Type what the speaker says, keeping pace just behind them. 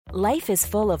Life is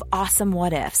full of awesome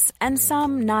what-ifs, and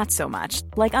some not so much,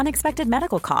 like unexpected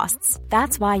medical costs.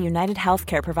 That's why United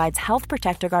Healthcare provides Health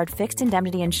Protector Guard fixed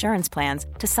indemnity insurance plans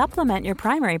to supplement your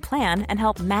primary plan and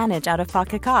help manage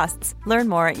out-of-pocket costs. Learn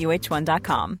more at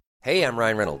uh1.com. Hey, I'm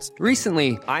Ryan Reynolds.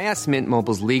 Recently, I asked Mint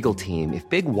Mobile's legal team if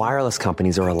big wireless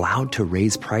companies are allowed to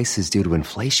raise prices due to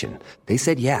inflation. They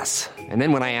said yes. And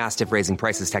then when I asked if raising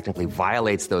prices technically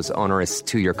violates those onerous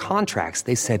two-year contracts,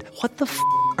 they said, "What the f***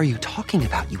 are you talking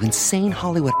about, you insane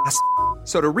Hollywood ass?"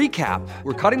 So to recap,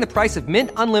 we're cutting the price of Mint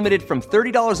Unlimited from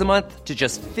 $30 a month to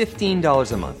just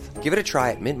 $15 a month. Give it a try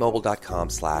at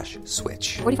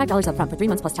mintmobile.com/switch. $45 up front for 3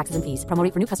 months plus taxes and fees. Promo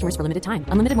rate for new customers for limited time.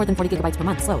 Unlimited more than 40 gigabytes per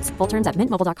month. Slows full terms at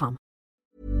mintmobile.com.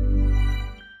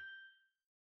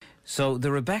 So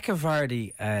the Rebecca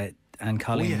Vardy and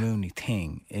Colleen Mooney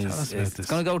thing is it's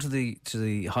going to go to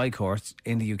the High Court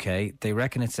in the UK. They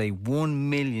reckon it's a €1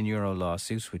 million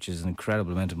lawsuit, which is an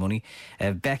incredible amount of money.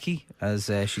 Becky,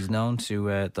 as she's known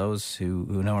to those who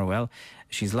know her well,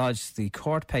 she's lodged the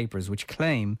court papers which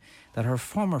claim that her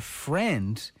former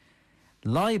friend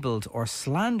libelled or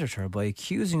slandered her by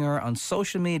accusing her on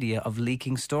social media of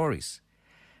leaking stories.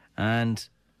 And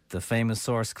the famous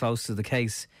source close to the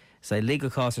case say legal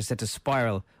costs are set to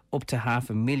spiral up to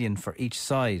 $500,000 for each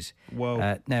side.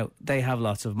 Whoa. Now, they have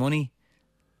lots of money.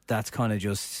 That's kind of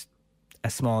just a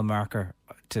small marker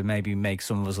to maybe make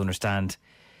some of us understand.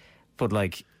 But,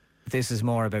 like, this is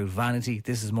more about vanity.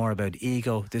 This is more about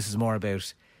ego. This is more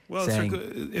about saying...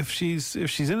 if she's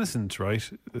innocent,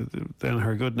 right, then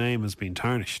her good name has been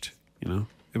tarnished, you know?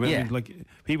 Yeah. Like,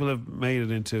 people have made it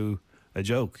into a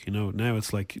joke, you know? Now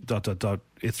it's like, ...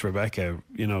 it's Rebecca,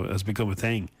 you know, has become a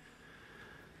thing.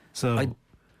 So... I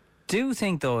do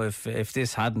think, though, if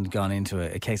this hadn't gone into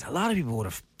a case, a lot of people would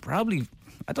have probably,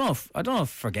 I don't know if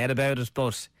forget about it,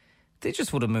 but they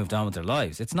just would have moved on with their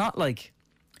lives. It's not like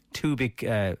two big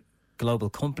global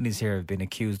companies here have been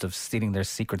accused of stealing their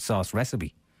secret sauce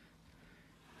recipe.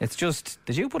 It's just,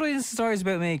 did you put in stories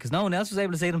about me? Because no one else was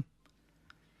able to see them.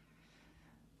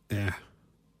 Yeah.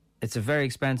 It's a very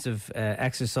expensive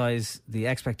exercise. The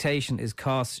expectation is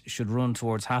costs should run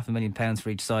towards £500,000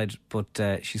 for each side, but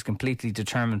she's completely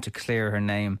determined to clear her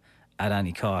name at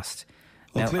any cost.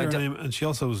 Well, clear her name, and she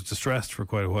also was distressed for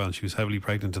quite a while. She was heavily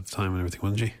pregnant at the time and everything,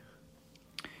 wasn't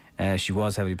she? She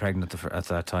was heavily pregnant at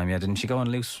that time, yeah. Didn't she go on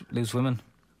Loose Women?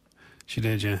 She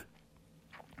did, yeah.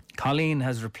 Colleen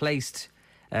has replaced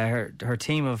her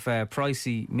team of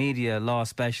pricey media law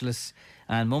specialists,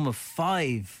 and mum of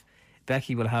 5.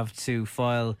 Becky will have to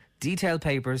file detailed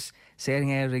papers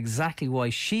setting out exactly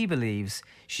why she believes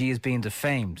she is being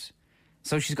defamed.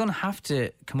 So she's going to have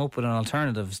to come up with an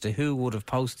alternative as to who would have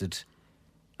posted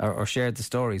or shared the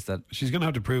stories that... She's going to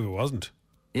have to prove it wasn't.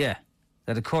 Yeah.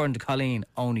 That according to Colleen,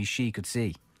 only she could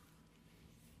see.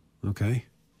 Okay.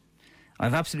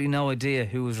 I've absolutely no idea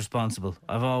who was responsible.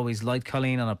 I've always liked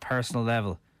Colleen on a personal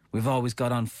level. We've always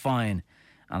got on fine,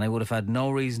 and I would have had no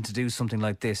reason to do something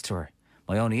like this to her.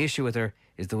 My only issue with her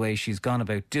is the way she's gone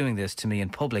about doing this to me in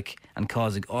public and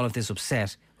causing all of this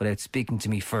upset without speaking to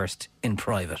me first in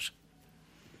private.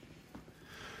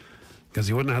 Because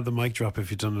you wouldn't have had the mic drop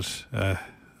if you'd done it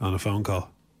on a phone call.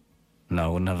 No, I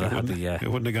wouldn't have had It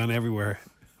wouldn't have gone everywhere.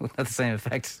 Wouldn't have the same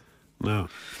effect. No.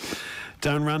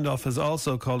 Dan Randolph has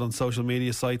also called on social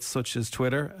media sites such as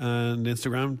Twitter and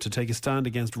Instagram to take a stand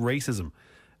against racism.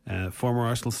 Former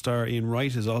Arsenal star Ian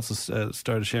Wright has also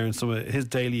started sharing some of his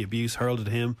daily abuse hurled at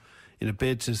him in a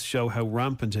bid to show how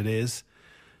rampant it is.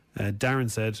 Darren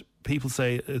said, people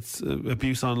say it's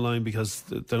abuse online because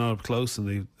they're not up close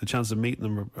and the chance of meeting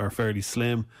them are fairly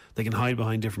slim. They can hide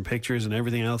behind different pictures and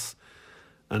everything else.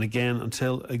 And again,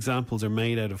 until examples are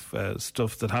made out of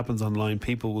stuff that happens online,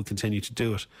 people will continue to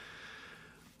do it.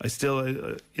 I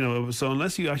still, so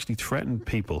unless you actually threaten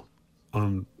people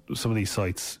on some of these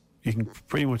sites, you can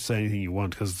pretty much say anything you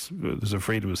want because there's a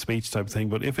freedom of speech type of thing.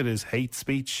 But if it is hate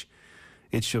speech,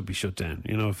 it should be shut down.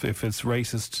 You know, if it's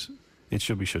racist, it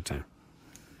should be shut down.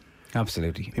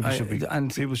 Absolutely.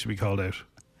 People should be called out.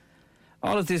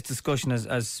 All of this discussion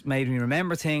has made me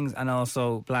remember things, and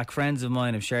also black friends of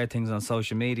mine have shared things on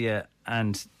social media,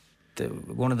 and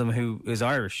one of them who is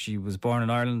Irish, she was born in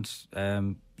Ireland,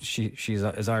 she's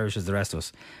as Irish as the rest of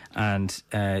us, and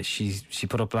she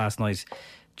put up last night,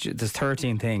 there's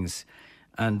 13 things,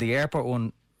 and the airport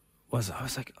one I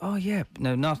was like, oh yeah,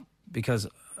 no, not because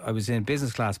I was in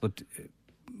business class, but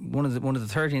one of the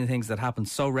 13 things that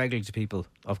happens so regularly to people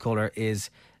of colour is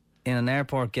in an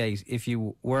airport gate, if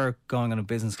you were going on a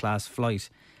business class flight,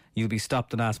 you'll be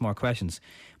stopped and asked more questions.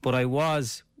 But I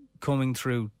was coming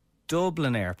through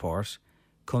Dublin Airport,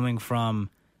 coming from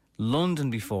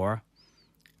London before,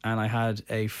 and I had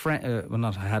a friend.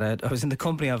 I was in the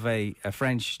company of a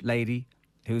French lady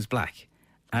who's black,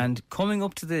 and coming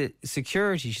up to the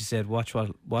security, she said, "Watch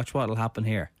what'll happen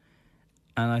here."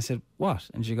 And I said, "What?"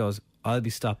 And she goes, "I'll be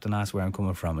stopped and asked where I'm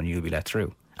coming from, and you'll be let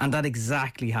through." And that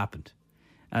exactly happened.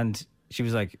 And she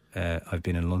was like, "I've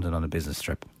been in London on a business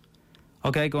trip."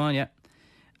 Okay, go on, yeah.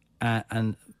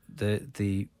 And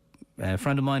the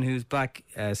friend of mine who's black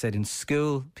said in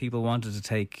school people wanted to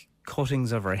take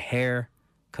cuttings of her hair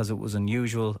because it was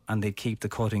unusual, and they'd keep the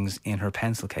cuttings in her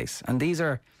pencil case. And these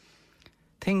are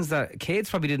things that kids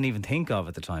probably didn't even think of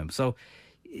at the time. So,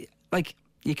 like,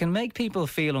 you can make people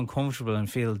feel uncomfortable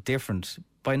and feel different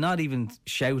by not even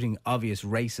shouting obvious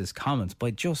racist comments,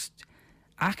 by just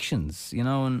actions, you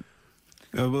know. And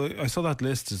well, I saw that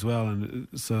list as well, and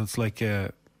so it's like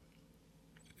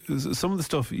some of the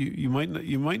stuff you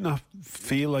might not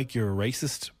feel like you're a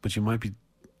racist, but you might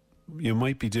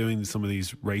be doing some of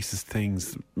these racist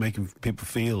things, making people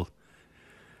feel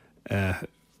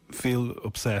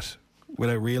upset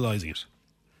without realising it.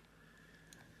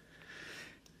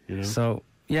 You know? So,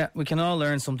 yeah, we can all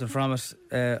learn something from it.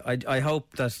 I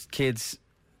hope that kids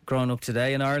growing up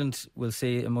today in Ireland will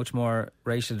see a much more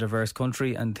racially diverse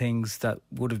country, and things that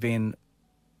would have been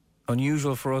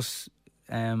unusual for us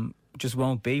just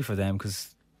won't be for them,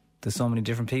 because there's so many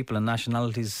different people and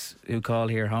nationalities who call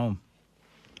here home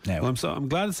now. Well, I'm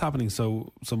glad it's happening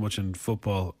so much in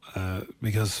football,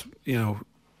 because, you know,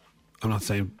 I'm not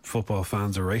saying football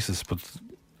fans are racist, but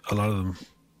a lot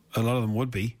of them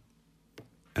would be,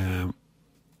 and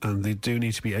they do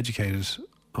need to be educated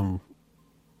on,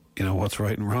 you know, what's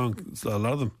right and wrong. So a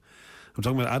lot of them, I'm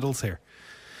talking about adults here.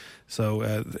 So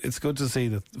it's good to see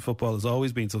that football has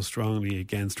always been so strongly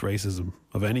against racism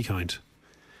of any kind.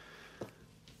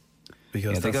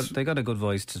 Because they got a good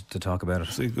voice to talk about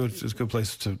it. It's a good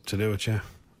place to do it, yeah.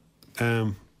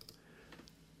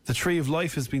 The Tree of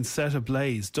Life has been set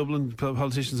ablaze. Dublin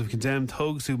politicians have condemned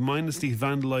thugs who mindlessly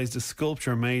vandalised a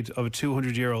sculpture made of a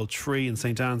 200-year-old tree in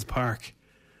St Anne's Park.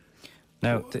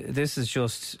 Now, this is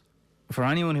just, for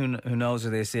anyone who knows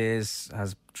where this is,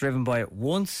 has driven by it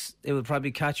once, it would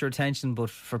probably catch your attention.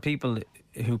 But for people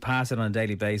who pass it on a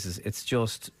daily basis, it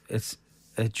just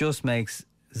makes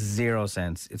zero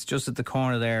sense. It's just at the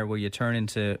corner there where you turn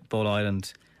into Bull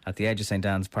Island at the edge of St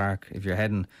Anne's Park. If you're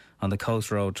heading on the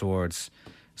coast road towards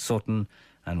Sutton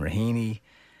and Raheny,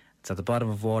 it's at the bottom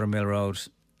of Watermill Road,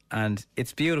 and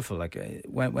it's beautiful. Like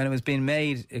when it was being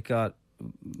made, it got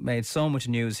made so much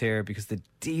news here because the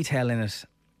detail in it,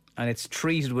 and it's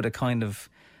treated with a kind of,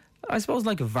 I suppose,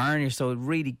 like a varnish, so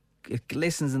it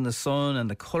glistens in the sun, and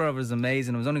the colour of it is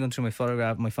amazing. I was only going through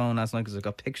my phone last night because I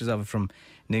got pictures of it from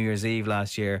New Year's Eve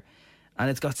last year,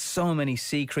 and it's got so many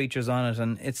sea creatures on it,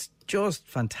 and it's just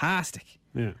fantastic.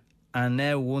 Yeah. And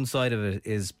now one side of it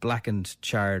is blackened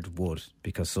charred wood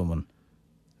because someone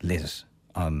lit it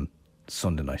on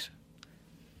Sunday night.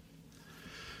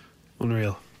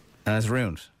 Unreal. And it's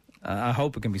ruined. I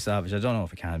hope it can be salvaged. I don't know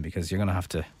if it can, because you're going to have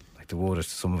to, like, the wood,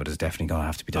 some of it is definitely going to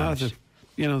have to be damaged.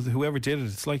 You know, whoever did it,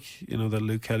 it's like, you know, the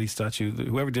Luke Kelly statue.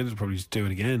 Whoever did it will probably just do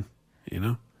it again, you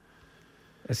know?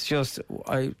 It's just,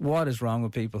 what is wrong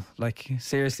with people? Like,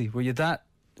 seriously, were you that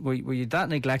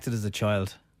neglected as a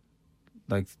child?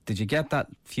 Like, did you get that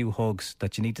few hugs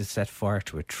that you need to set fire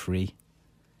to a tree?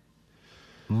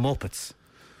 Muppets.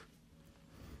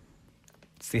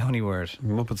 It's the only word.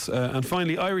 Muppets. And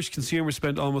finally, Irish consumers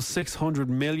spent almost €600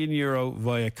 million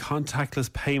via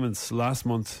contactless payments last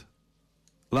month,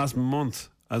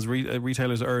 as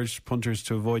retailers urged punters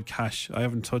to avoid cash. I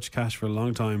haven't touched cash for a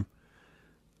long time.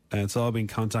 It's all been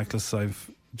contactless.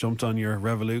 I've jumped on your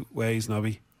Revolut ways,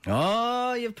 Nobby.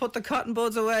 Oh, you've put the cotton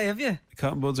buds away, have you? The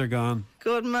cotton buds are gone.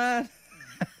 Good man.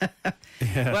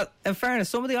 Yeah. Well, in fairness,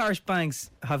 some of the Irish banks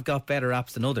have got better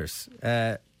apps than others.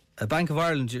 Bank of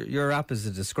Ireland, your app is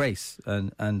a disgrace,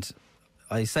 and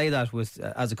I say that with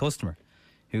as a customer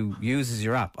who uses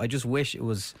your app. I just wish it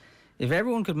was, if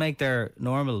everyone could make their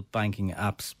normal banking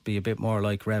apps be a bit more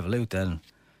like Revolut, then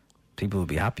people would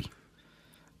be happy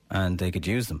and they could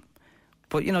use them.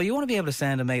 But, you know, you want to be able to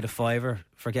send a mate a $5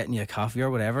 for getting you a coffee or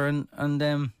whatever,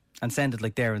 and send it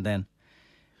like there and then.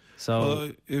 So,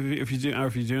 well, if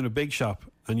you're doing a big shop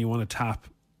and you want to tap,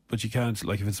 but you can't,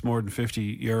 like if it's more than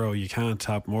 €50, you can't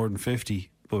tap more than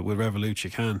 50. But with Revolut, you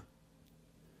can.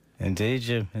 Indeed,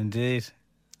 Jim. Indeed.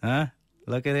 Huh?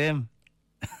 Look at him.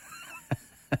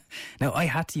 Now, I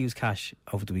had to use cash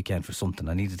over the weekend for something.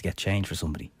 I needed to get change for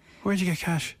somebody. Where'd you get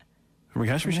cash? From a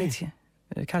cash machine?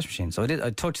 A cash machine. So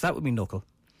I touched that with my knuckle.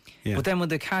 Yeah. But then when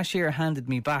the cashier handed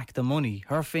me back the money,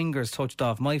 her fingers touched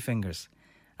off my fingers.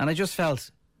 And I just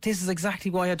felt, this is exactly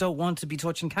why I don't want to be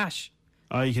touching cash.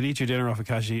 Oh, you can eat your dinner off a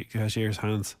cashier's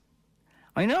hands.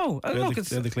 I know.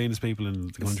 They're the cleanest people in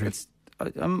the country.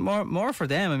 I'm more for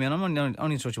them. I mean, I'm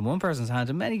only touching one person's hand,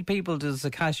 and many people does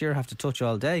the cashier have to touch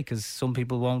all day because some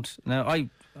people won't. Now, I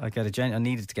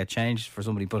needed to get changed for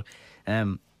somebody, but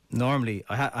normally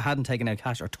I hadn't taken out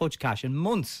cash or touched cash in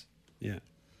months. Yeah.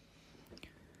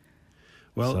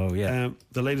 Well, so,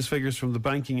 the latest figures from the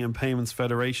Banking and Payments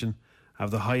Federation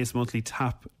have the highest monthly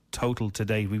tap total to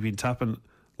date. We've been tapping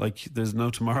like there's no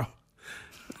tomorrow.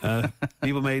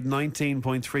 People made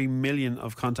 19.3 million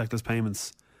of contactless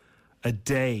payments a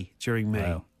day during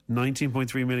May. Wow.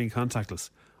 19.3 million contactless,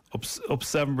 up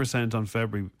 7% on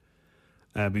February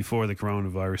before the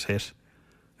coronavirus hit.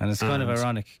 And it's kind of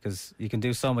ironic because you can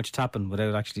do so much tapping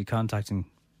without actually contacting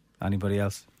anybody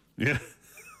else. Yeah.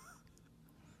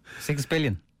 6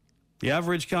 billion. The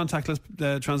average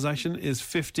contactless transaction is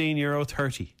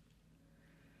 €15.30.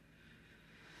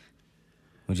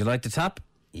 Would you like to tap?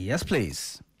 Yes,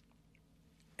 please.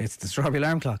 It's the Strawberry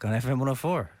Alarm Clock on FM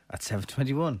 104 at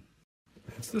 7:21.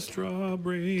 It's the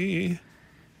Strawberry.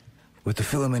 With the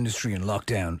film industry in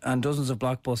lockdown and dozens of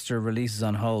blockbuster releases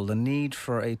on hold, the need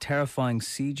for a terrifying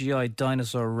CGI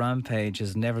dinosaur rampage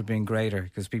has never been greater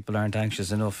because people aren't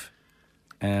anxious enough.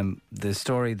 The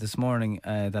story this morning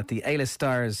that the A-list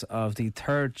stars of the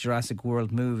third Jurassic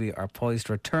World movie are poised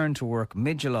to return to work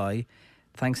mid-July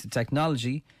thanks to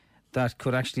technology that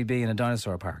could actually be in a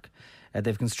dinosaur park.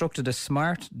 They've constructed a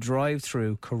smart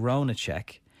drive-through corona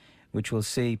check, which will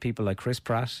see people like Chris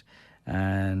Pratt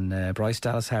and Bryce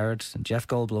Dallas Howard and Jeff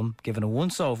Goldblum given a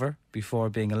once-over before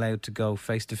being allowed to go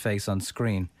face-to-face on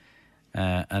screen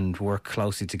and work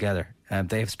closely together.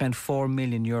 They have spent €4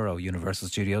 million, Universal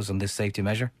Studios, on this safety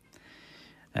measure.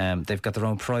 They've got their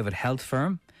own private health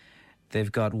firm.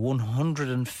 They've got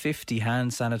 150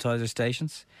 hand sanitizer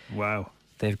stations. Wow.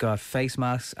 They've got face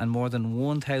masks and more than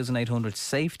 1,800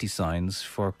 safety signs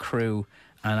for crew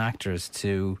and actors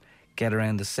to get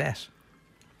around the set.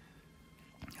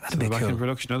 That'd be back cool. In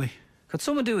production, are they? Could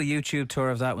someone do a YouTube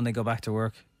tour of that when they go back to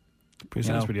work?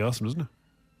 Sounds pretty awesome, doesn't it?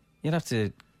 You'd have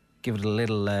to give it a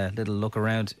little look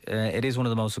around. It is one of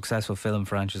the most successful film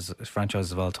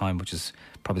franchises of all time, which is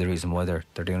probably the reason why they're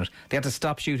doing it. They had to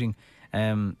stop shooting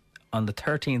on the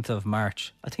 13th of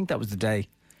March. I think that was the day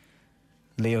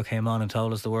Leo came on and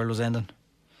told us the world was ending.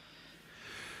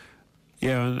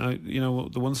 Yeah,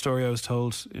 and the one story I was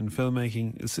told in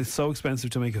filmmaking, it's so expensive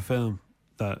to make a film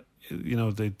that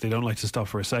they don't like to stop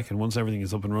for a second once everything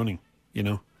is up and running.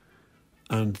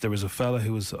 And there was a fella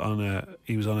who was on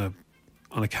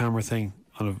a camera thing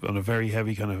on a very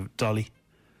heavy kind of dolly,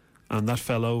 and that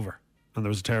fell over, and there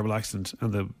was a terrible accident,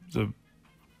 and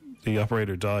the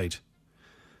operator died.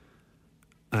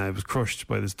 It was crushed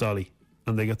by this dolly,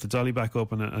 and they got the dolly back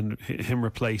up and him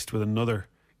replaced with another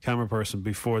camera person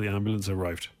before the ambulance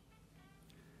arrived.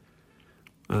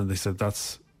 And they said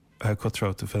that's how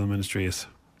cutthroat the film industry is.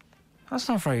 That's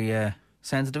not very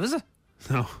sensitive, is it?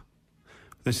 No.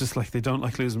 It's just like they don't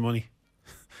like losing money.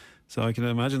 So I can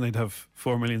imagine they'd have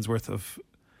 4 million's worth of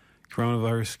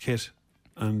coronavirus kit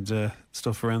and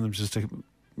stuff around them just to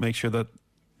make sure that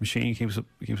machine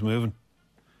keeps moving.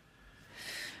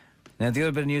 Now, the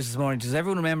other bit of news this morning, does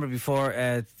everyone remember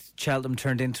before Cheltenham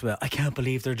turned into a I can't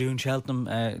believe they're doing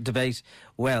Cheltenham debate?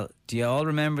 Well, do you all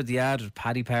remember the ad with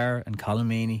Paddy Power and Colin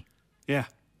Meaney? Yeah.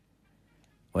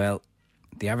 Well,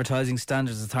 the Advertising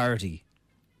Standards Authority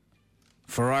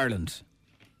for Ireland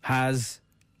has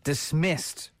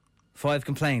dismissed 5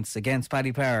 complaints against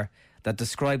Paddy Power that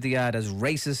describe the ad as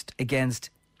racist against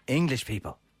English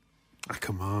people. Oh,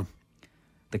 come on.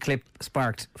 The clip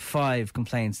sparked 5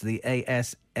 complaints to the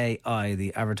ASAI,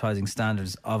 the Advertising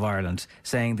Standards of Ireland,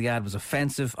 saying the ad was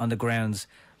offensive on the grounds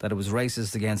that it was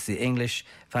racist against the English.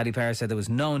 Paddy Power said there was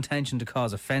no intention to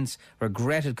cause offence,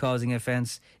 regretted causing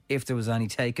offence if there was any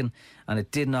taken, and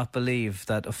it did not believe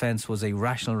that offence was a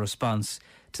rational response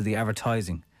to the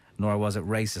advertising, nor was it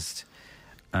racist.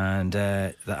 And,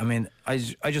 I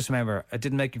just remember, it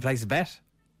didn't make me place a bet.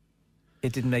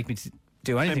 It didn't make me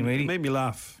do anything, really. It made me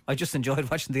laugh. I just enjoyed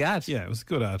watching the ad. Yeah, it was a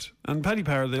good ad. And Paddy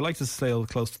Power, they like to sail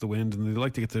close to the wind, and they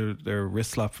like to get their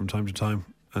wrist slapped from time to time.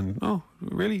 And, oh,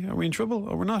 really? Are we in trouble?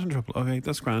 Oh, we're not in trouble. Okay,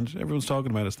 that's grand. Everyone's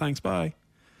talking about us. Thanks, bye.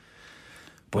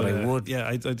 But I would... Yeah,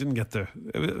 I didn't get there.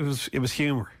 It was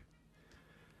humour.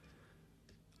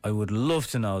 I would love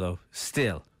to know, though,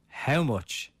 still, how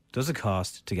much does it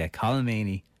cost to get Colin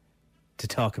Meaney to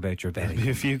talk about your betting? It'd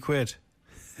be a few quid.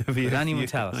 Would anyone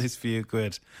tell us? Nice few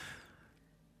quid.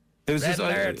 It was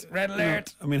Red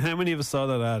alert. I mean, how many of us saw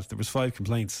that ad? There was 5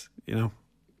 complaints,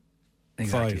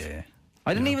 Exactly, 5. yeah.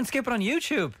 I didn't even skip it on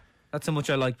YouTube. That's how much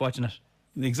I liked watching it.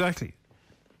 Exactly.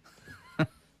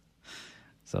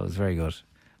 So it's very good.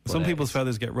 Some But, people's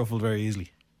feathers get ruffled very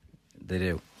easily. They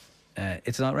do.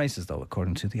 It's not racist, though,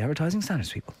 according to the advertising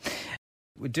standards people.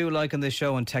 We do like on this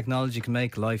show when technology can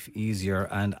make life easier,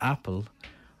 and Apple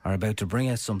are about to bring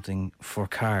out something for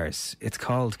cars. It's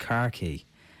called Car Key,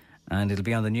 and it'll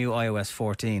be on the new iOS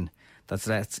 14 that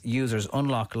lets users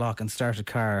unlock, lock and start a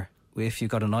car if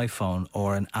you've got an iPhone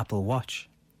or an Apple Watch.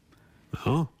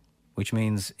 Oh. Which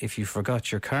means if you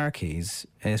forgot your car keys,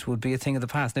 it would be a thing of the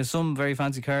past. Now, some very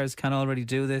fancy cars can already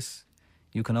do this.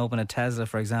 You can open a Tesla,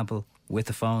 for example, with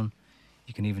a phone.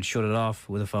 You can even shut it off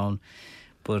with a phone.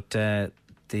 But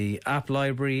the app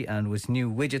library and with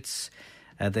new widgets,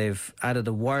 they've added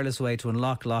a wireless way to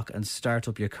unlock, lock and start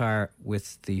up your car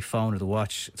with the phone or the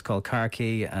watch. It's called Car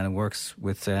Key, and it works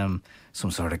with some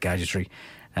sort of gadgetry.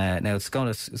 Now it's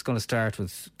going to start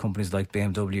with companies like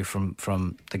BMW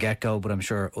from the get-go, but I'm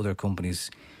sure other companies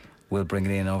will bring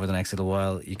it in over the next little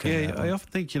while. You can, I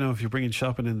often think, if you're bringing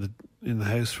shopping in the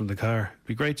house from the car, it'd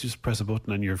be great to just press a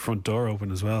button and your front door open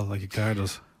as well, like a car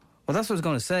does. Well, that's what I was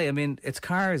going to say. I mean, it's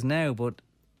cars now, but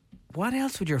what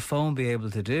else would your phone be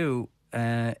able to do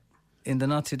in the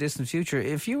not too distant future?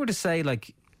 If you were to say,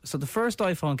 so the first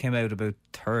iPhone came out about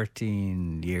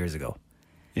 13 years ago.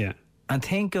 Yeah. And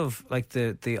think of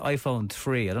the iPhone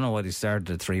 3. I don't know why they started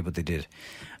at 3, but they did.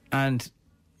 And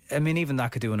I mean, even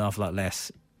that could do an awful lot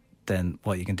less than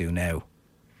what you can do now.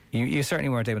 You certainly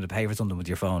weren't able to pay for something with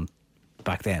your phone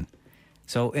back then.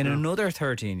 So in another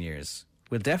 13 years,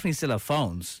 we'll definitely still have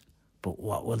phones, but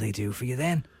what will they do for you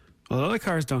then? Well, a lot of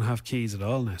cars don't have keys at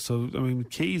all now. So, I mean,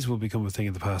 keys will become a thing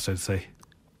of the past, I'd say.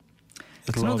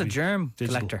 It's another germ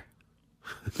collector.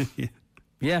 Yeah.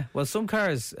 Yeah, well, some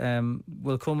cars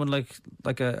will come in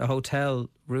like a hotel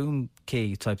room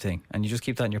key type thing, and you just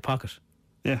keep that in your pocket.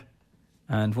 Yeah.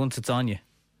 And once it's on you,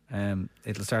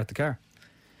 it'll start the car.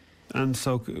 And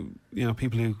so,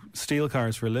 people who steal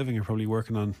cars for a living are probably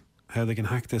working on how they can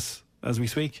hack this as we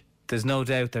speak. There's no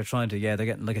doubt they're trying to, they're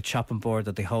getting like a chopping board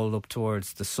that they hold up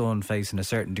towards the sun facing a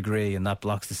certain degree, and that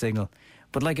blocks the signal.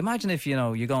 But imagine if,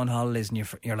 you go on holidays and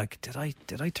you're like, did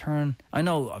I turn? I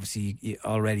know, obviously,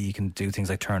 already you can do things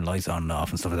like turn lights on and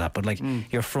off and stuff like that. But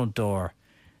your front door,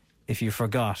 if you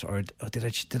forgot, or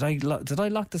did I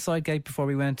lock the side gate before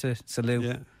we went to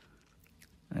Salou?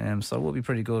 Yeah. So it would be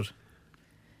pretty good.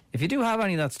 If you do have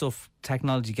any of that stuff,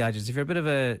 technology gadgets, if you're a bit of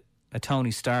a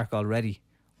Tony Stark already,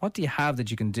 what do you have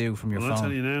that you can do from your phone? I'll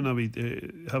tell you now, Nobby,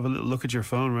 have a little look at your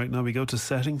phone, right? Nobby, go to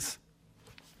settings.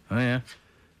 Oh, yeah.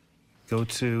 Go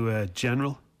to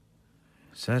general.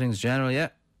 Settings, general, yeah.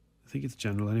 I think it's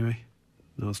general anyway.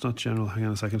 No, it's not general. Hang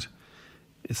on a second.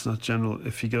 It's not general.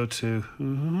 If you go to...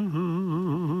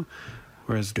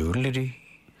 Where's... Doodly-dee.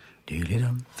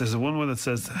 Doodly-dum. There's one where that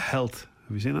says health.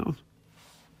 Have you seen that one?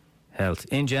 Health.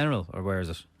 In general, or where is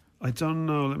it? I don't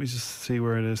know. Let me just see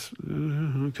where it is.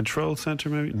 Control center,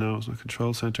 maybe? No, it's not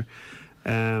control center.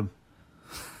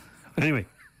 Anyway,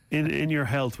 in your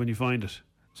health, when you find it,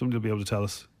 somebody will be able to tell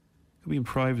us. It could be in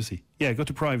privacy. Yeah, go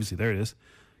to privacy. There it is.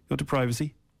 Go to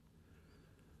privacy.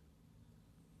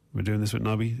 We're doing this with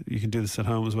Nobby. You can do this at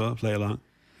home as well. Play along.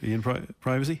 Are you in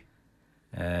privacy?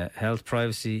 Health,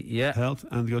 privacy, yeah. Health,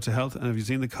 and go to health. And have you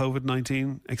seen the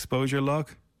COVID-19 exposure log?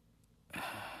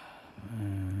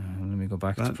 Let me go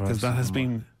back to privacy. Because that has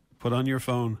been put on your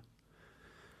phone.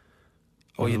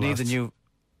 Oh, you need the new...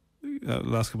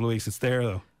 last couple of weeks. It's there,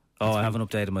 though. Oh, I haven't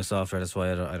updated my software. That's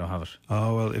why I don't have it.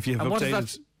 Oh, well, if you have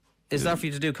updated... Is that for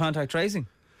you to do contact tracing?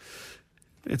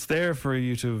 It's there for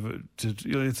you to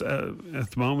it's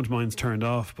at the moment mine's turned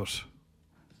off, but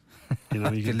you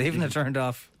you're leaving it turned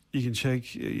off. You can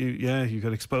check. You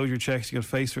got exposure checks. You got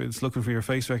face. It's looking for your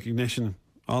face recognition.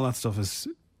 All that stuff is,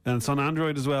 and it's on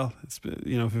Android as well. It's if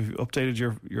you've updated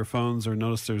your phones or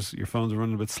noticed your phones are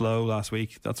running a bit slow last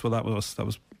week. That's what that was. That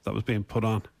was being put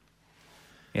on.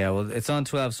 Yeah, well, it's on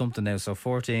 12 something now, so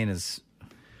 14 is,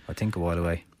 I think, a while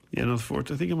away. Yeah, no,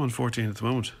 14, I think I'm on 14 at the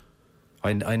moment.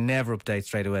 I never update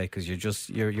straight away because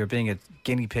you're being a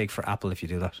guinea pig for Apple if you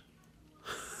do that.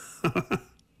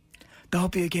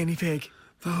 Don't be a guinea pig.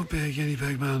 Don't be a guinea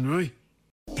pig, man, right?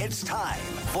 It's time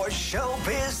for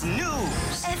Showbiz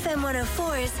News. FM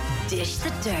 104's Dish the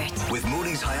Dirt. With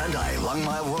Mooney's Hyundai, Long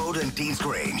Mile Road and Dean's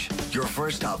Grange. Your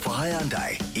first stop for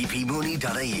Hyundai,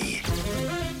 epmooney.ie.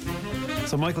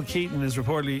 So Michael Keaton is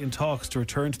reportedly in talks to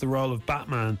return to the role of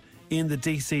Batman in the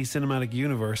DC cinematic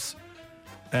universe.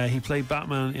 He played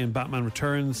Batman in Batman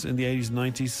Returns in the 80s and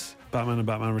 90s, Batman and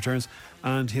Batman Returns,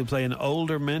 and he'll play an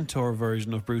older mentor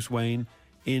version of Bruce Wayne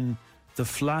in The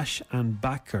Flash and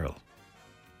Batgirl.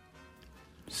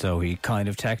 So he kind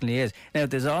of technically is. Now,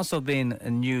 there's also been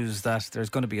news that there's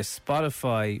going to be a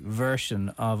Spotify version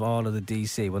of all of the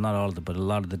DC, well, not all of them, but a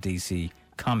lot of the DC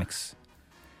comics,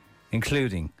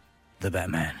 including The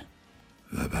Batman.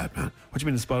 The Batman. What do you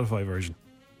mean the Spotify version?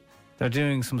 They're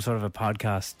doing some sort of a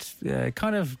podcast,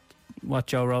 kind of what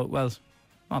Joe Rogan, well,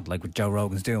 not like what Joe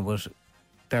Rogan's doing, but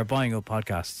they're buying up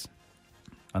podcasts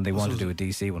and they want to do a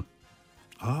DC one.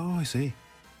 Oh, I see.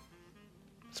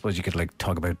 I suppose you could like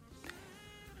talk about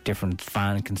different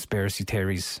fan conspiracy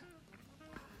theories.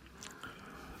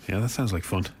 Yeah, that sounds like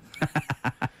fun.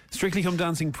 Strictly Come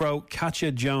Dancing pro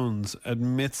Katya Jones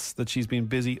admits that she's been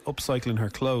busy upcycling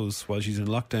her clothes while she's in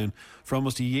lockdown. For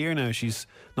almost a year now, she's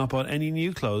not bought any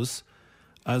new clothes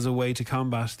as a way to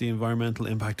combat the environmental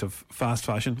impact of fast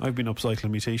fashion. I've been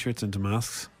upcycling my t-shirts into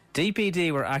masks.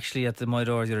 DPD were actually at my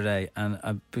door the other day,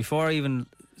 and before I even...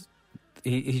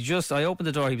 I opened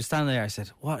the door, he was standing there, I said,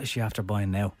 what is she after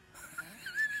buying now?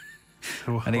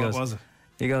 And he goes, what was it?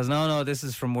 He goes, no, this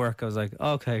is from work. I was like,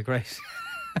 okay, great.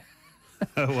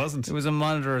 It wasn't. It was a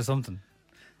monitor or something.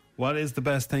 What is the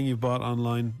best thing you've bought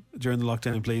online during the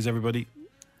lockdown, please, everybody?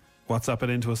 WhatsApp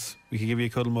it into us. We can give you a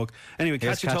cuddle mug. Anyway,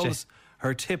 Katya told us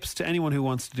her tips to anyone who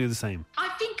wants to do the same. I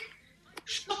think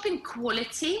shopping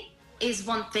quality is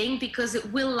one thing because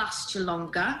it will last you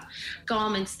longer.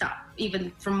 Garments that,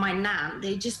 even from my nan,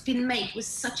 they've just been made with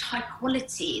such high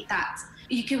quality that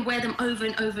you can wear them over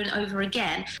and over and over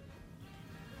again.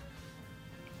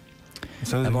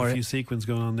 Sounds like a few sequins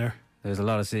going on there. There's a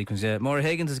lot of sequins, yeah. Maura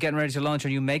Higgins is getting ready to launch her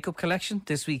new makeup collection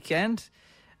this weekend.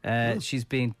 She's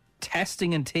been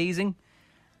testing and teasing.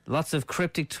 Lots of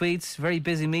cryptic tweets. Very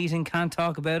busy meeting. Can't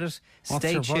talk about it.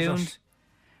 Stay tuned.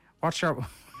 What's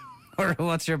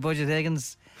your budget,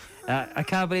 Higgins? I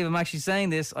can't believe I'm actually saying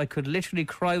this. I could literally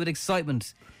cry with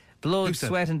excitement. Blood,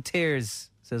 sweat and tears,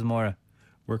 says Maura.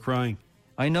 We're crying.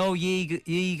 I know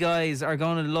ye guys are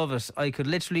going to love it. I could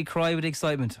literally cry with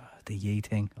excitement. The ye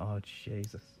thing. Oh,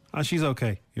 Jesus. Ah, she's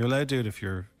okay. You're allowed to do it if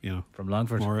you're, from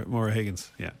Longford. Maura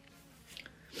Higgins, yeah.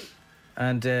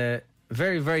 And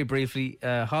very, very briefly,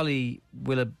 Holly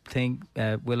Willa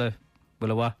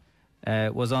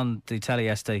was on the telly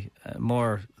yesterday.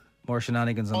 More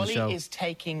shenanigans on the show. Holly is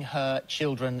taking her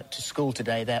children to school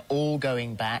today. They're all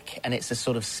going back, and it's a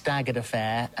sort of staggered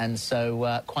affair, and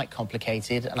so quite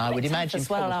complicated. And I would imagine as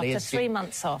well probably after 3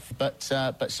 months off. But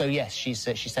so yes, she's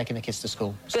taking the kids to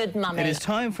school. Good mummy. It is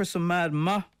time for some mad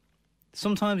ma.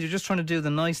 Sometimes you're just trying to do the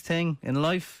nice thing in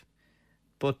life,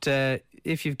 but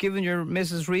if you've given your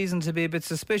missus reason to be a bit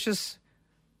suspicious,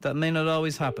 that may not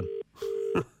always happen.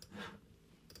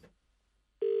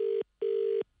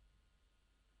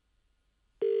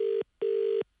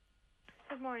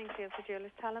 Good morning, Fields of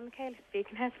Jewelers. Tala Michaela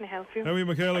speaking. How can I help you? How are you,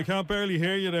 Michaela? I can't barely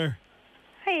hear you there.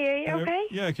 Hey, are you okay?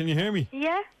 Yeah, can you hear me?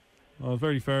 Yeah. Oh,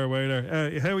 very far away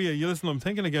there. How are you? You listen, I'm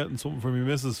thinking of getting something for my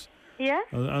missus. Yeah?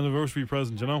 An anniversary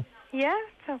present, you know? Yeah,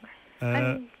 it's okay.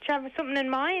 And do you have something in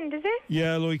mind, is it?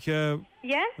 Yeah, like... Yeah?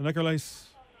 A necklace.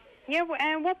 Yeah,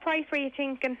 what price were you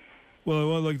thinking?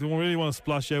 Well, I don't really want to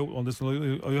splash out on this.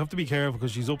 I have to be careful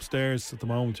because she's upstairs at the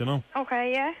moment, you know?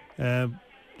 Okay, yeah.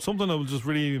 Something that was just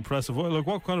really impressive. Like,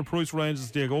 what kind of price ranges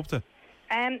do you go up to?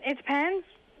 It depends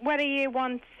whether you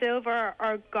want silver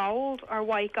or gold or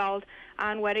white gold,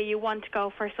 and whether you want to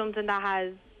go for something that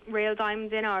has real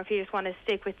diamonds in, or if you just want to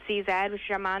stick with CZ, which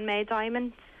are man-made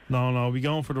diamonds. No, we're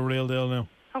going for the real deal now.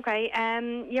 Okay,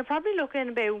 you're probably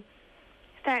looking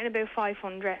starting about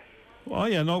 500. Oh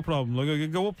yeah, no problem. Like, I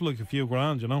could go up like a few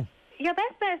grand, you know. Your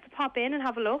best bet is to pop in and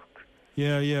have a look.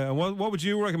 Yeah. And what would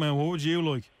you recommend? What would you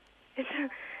like?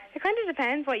 It kind of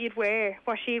depends what you'd wear,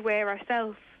 what she'd wear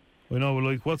herself. I know,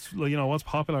 like what's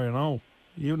popular, you know.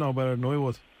 You know better than I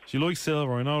would. She likes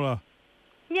silver, I know that.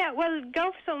 Yeah, well,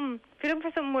 go for something. If you're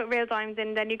looking for something with real diamonds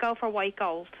in, then you go for white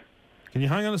gold. Can you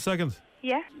hang on a second?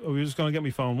 Yeah. Oh, you're just going to get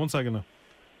me phone. 1 second now.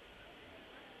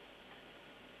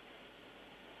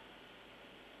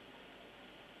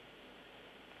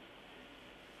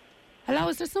 Hello,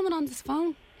 is there someone on this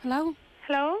phone? Hello?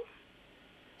 Hello?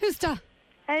 Who's that?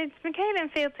 It's Michaela in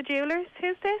Fields of Jewelers.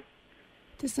 Who's this?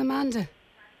 This is Amanda.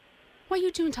 What are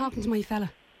you doing talking to my fella?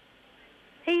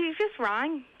 He just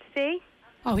rang to see.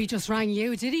 Oh, he just rang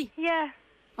you, did he? Yeah.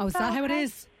 Oh, is that how it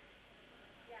is?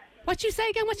 What you say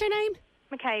again? What's your name?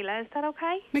 Michaela, is that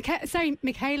okay?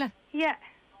 Michaela? Yeah.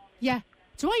 Yeah.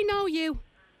 Do I know you?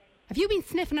 Have you been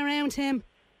sniffing around him?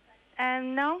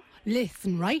 No.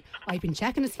 Listen, right? I've been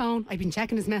checking his phone. I've been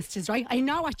checking his messages, right? I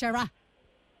know what you're at.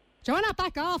 Do you want to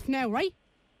back off now, right?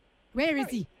 Where is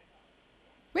he?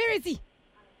 Where is he?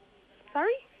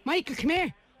 Sorry? Michael, come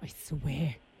here. I swear.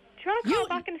 Do you want to call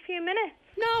back in a few minutes?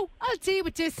 No, I'll deal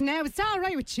with this now. It's all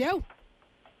right with you.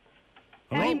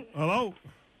 Hello? Hello?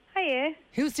 Hiya.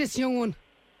 Who's this young one?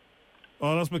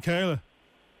 Oh, that's Michaela.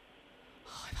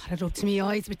 I've had it up to me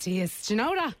eyes with tears. Do you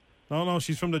know that? No,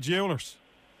 she's from the Jewellers.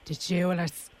 The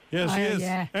Jewellers. Yeah, she is.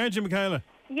 Yeah. Aren't you, Michaela?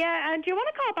 Yeah, and do you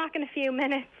want to call back in a few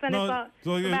minutes when it's got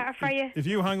better for you? If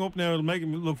you hang up now, it'll make it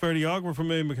look very awkward for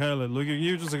me, Michaela. Look,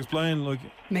 you just explain. Look,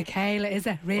 Michaela, is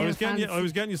it? Real I was fancy.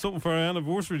 getting you something for our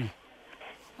anniversary.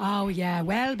 Oh, yeah.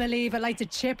 Well, believe it. Like the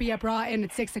chipper you brought in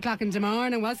at 6 o'clock in the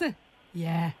morning, was it?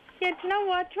 Yeah. Yeah, do you know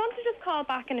what? Do you want to just call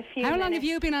back in a few How minutes? long have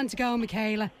you been on to go,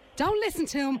 Michaela? Don't listen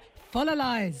to him. Full of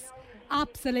lies.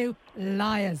 Absolute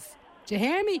liars. Do you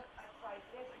hear me?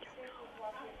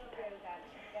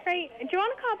 Right, do you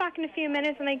want to call back in a few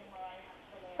minutes and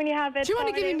when you have it? Do you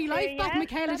want to give me sorted my out life for back, you?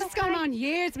 Michaela? Is This is that going okay? on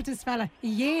years with this fella.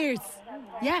 Years.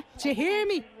 Yeah? Do you hear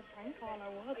me?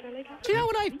 Do you know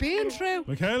what I've been through?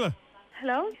 Michaela.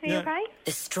 Hello, are you okay?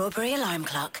 The Strawberry Alarm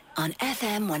Clock on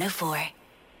FM 104.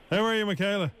 How are you,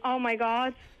 Michaela? Oh my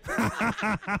God.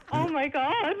 Oh my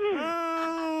God.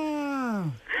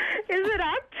 Is it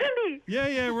actually?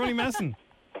 Yeah, we're only messing.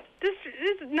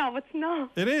 No, it's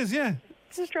not. It is, yeah.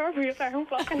 It's a Strawberry Alarm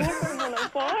Clock on FM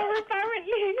 104,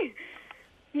 apparently.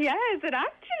 Yeah, is it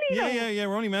actually? Yeah,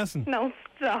 we're only messing. No,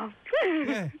 stop.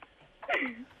 Yeah.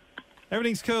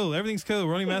 Everything's cool, we're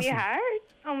only messing. My heart.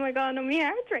 Oh my God, no, my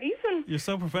heart's racing. You're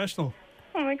so professional.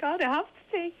 Oh my God, I have to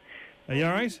say. Are you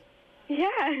alright?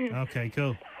 Yeah. Okay,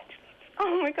 cool.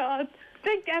 Oh my God.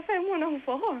 Like FM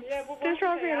 104. Yeah, but the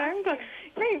Strawberry Alarm Clock.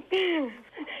 Right. It's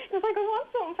like, I want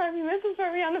something for my missus for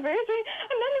my anniversary.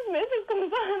 And then his missus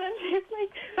comes on and she's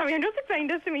like, sorry, I'm just explaining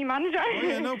this to me manager. Oh,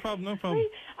 yeah, no problem. Right.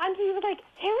 And he was like,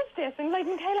 who's this? And like,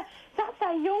 Michaela, that's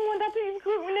that young one that he's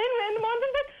recruiting in the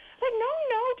morning. Like,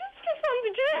 no, just from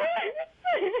the gym.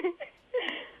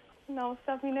 No,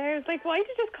 stop me now. It's like, why did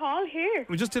you just call here?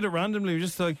 We just did it randomly. We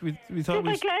just we thought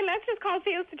It's like, let's just call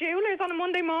Fields the Jewellers on a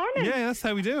Monday morning. Yeah, that's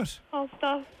how we do it. Oh,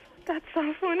 stop. That's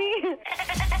so funny.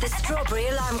 The Strawberry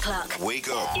Alarm Clock. Wake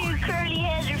up. You curly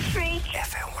headed freak.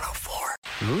 FM 104.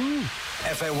 Ooh.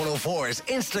 FM 104's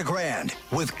Instagram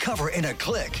with Cover in a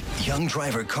Click. Young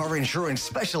driver car insurance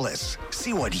specialists.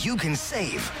 See what you can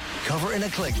save.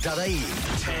 Coverinaclick.ie.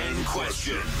 10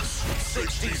 questions,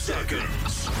 60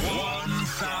 seconds,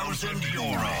 €1,000.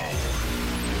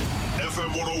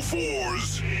 FM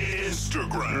 104's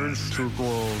Instagram.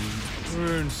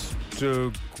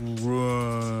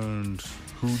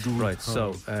 Right,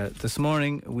 so this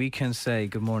morning we can say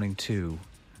good morning to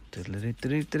the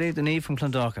Niamh from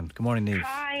Clondalkin. Good morning, Niamh.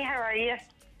 Hi, how are you?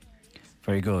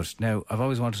 Very good. Now, I've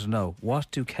always wanted to know, what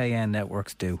do KN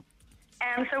networks do?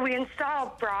 So we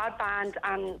install broadband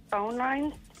and phone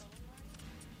lines.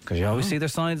 Because you always see their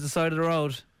signs at the side of the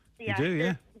road. Yeah, You do,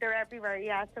 yeah. They're everywhere,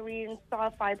 yeah. So we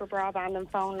install fibre broadband and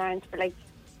phone lines for like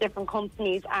different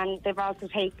companies, and they've also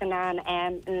taken on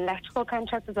an electrical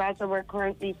contract as well. So we're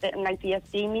currently fitting like the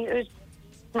SD meters,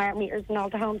 smart meters in all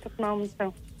the homes at the moment.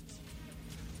 So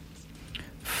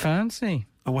fancy.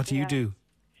 And what do you do?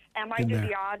 I do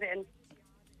the auditing.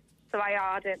 So I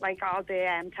audit like all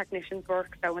the technicians'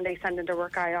 work. So when they send in their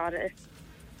work, I audit it.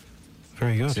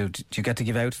 Very good. So do you get to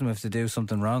give out to them if they do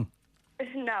something wrong?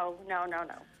 No,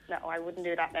 I wouldn't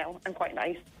do that now. I'm quite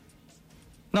nice.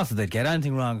 Not that they'd get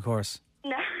anything wrong, of course.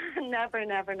 No, never,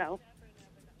 no.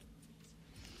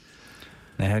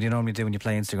 Now, how do you normally do when you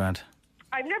play Instagram?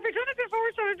 I've never done it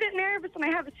before, so I'm a bit nervous, and I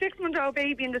have a 6-month-old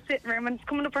baby in the sitting room, and it's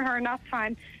coming up for her nap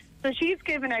time. So she's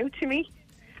given out to me,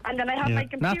 and then I have my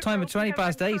computer. Nap time at 20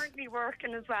 past 8. I'm currently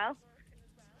working as well.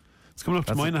 It's coming up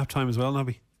to my nap time as well,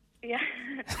 Nobby. Yeah,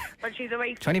 but she's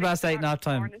awake. 20 past 8 nap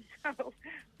time morning, so.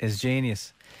 is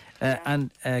genius.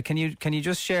 And can you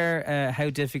just share how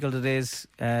difficult it is,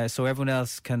 so everyone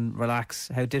else can relax,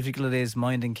 how difficult it is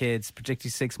minding kids,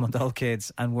 particularly 6-month-old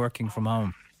kids, and working from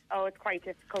home? Oh, it's quite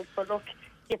difficult, but look,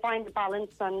 you find the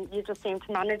balance and you just seem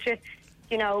to manage it.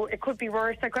 You know, it could be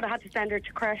worse. I could have had to send her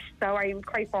to creche, so I'm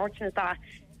quite fortunate that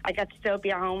I get to still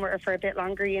be at home with her for a bit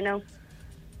longer, you know.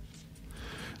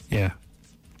 Yeah.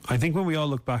 I think when we all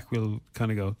look back, we'll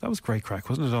kind of go, that was great crack,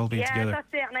 wasn't it, all being together? Yeah,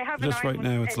 that's it. And I have Just right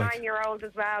now, it's a like 9-year-old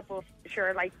as well, but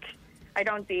sure, like, I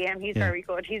don't see him. He's very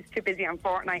good. He's too busy on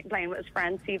Fortnite and playing with his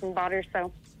friends to even bother,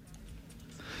 so.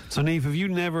 So, Niamh,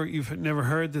 you've never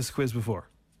heard this quiz before?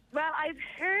 Well, I've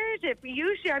heard it, but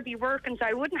usually I'd be working, so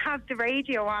I wouldn't have the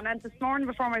radio on. And this morning,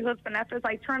 before my husband left, I was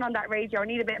like, turn on that radio. I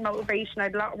need a bit of motivation. I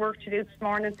had a lot of work to do this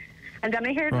morning. And then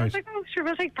I heard it, I was like, oh, sure,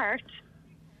 we'll take part.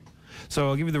 So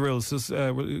I'll give you the rules.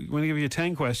 We're going to give you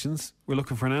 10 questions. We're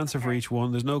looking for an answer for each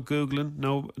one. There's no Googling,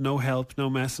 no help, no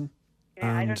messing.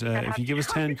 Yeah, and if you give us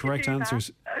 10 correct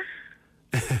answers,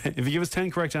 if you give us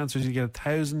 10 correct answers, you get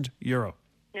 €1,000.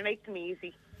 It makes them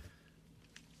easy.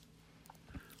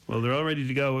 Well, they're all ready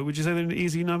to go. Would you say they're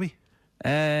easy, Nobby?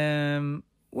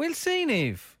 We'll see,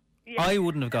 Neve. Yeah. I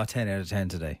wouldn't have got 10 out of 10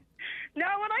 today. No,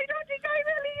 and I don't think I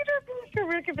will either, but sure,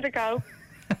 we'll give it a go.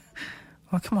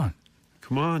 Oh, come on.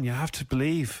 Come on, you have to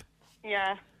believe.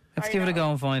 Yeah. Let's give it a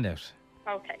go and find out.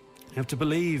 Okay. You have to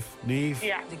believe, Neve.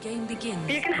 Yeah. The game begins.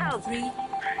 You can help. 3,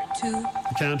 2, You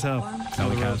can't tell. No,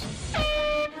 we can't.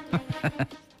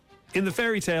 In the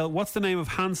fairy tale, what's the name of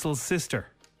Hansel's sister?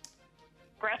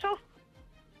 Gretel?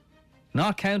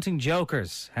 Not counting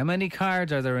jokers, how many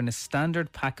cards are there in a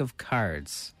standard pack of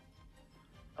cards?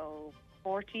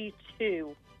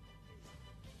 42.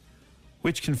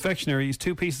 Which confectionery used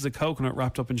 2 pieces of coconut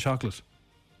wrapped up in chocolate?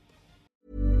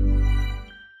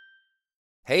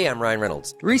 Hey, I'm Ryan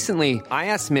Reynolds. Recently, I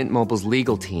asked Mint Mobile's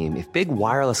legal team if big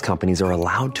wireless companies are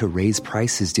allowed to raise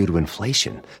prices due to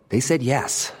inflation. They said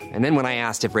yes. And then when I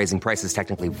asked if raising prices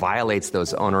technically violates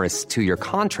those onerous 2-year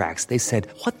contracts, they said,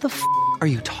 "What the f*** are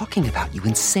you talking about, you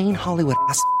insane Hollywood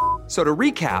ass?" So to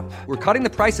recap, we're cutting the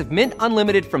price of Mint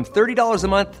Unlimited from $30 a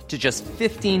month to just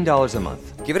 $15 a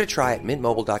month. Give it a try at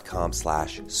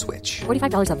mintmobile.com/switch.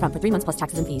 $45 up front for 3 months plus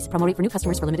taxes and fees. Promo rate for new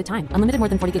customers for limited time. Unlimited more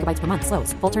than 40 gigabytes per month.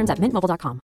 Slows full terms at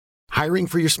mintmobile.com. Hiring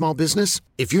for your small business?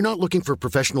 If you're not looking for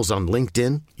professionals on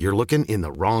LinkedIn, you're looking in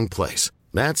the wrong place.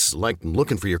 That's like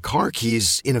looking for your car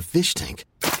keys in a fish tank.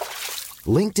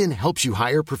 LinkedIn helps you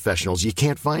hire professionals you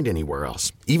can't find anywhere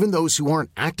else, even those who aren't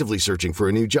actively searching for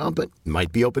a new job but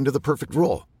might be open to the perfect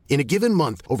role. In a given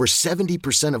month, over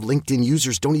 70% of LinkedIn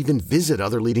users don't even visit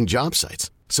other leading job sites.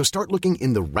 So start looking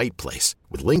in the right place.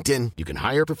 With LinkedIn, you can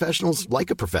hire professionals like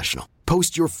a professional.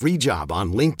 Post your free job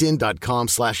on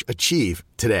linkedin.com/achieve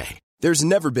today. There's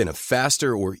never been a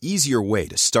faster or easier way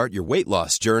to start your weight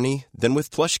loss journey than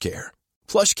with PlushCare.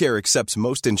 PlushCare accepts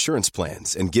most insurance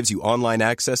plans and gives you online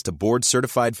access to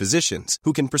board-certified physicians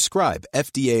who can prescribe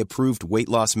FDA-approved weight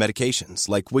loss medications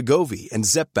like Wegovy and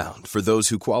Zepbound for those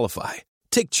who qualify.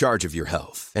 Take charge of your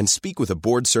health and speak with a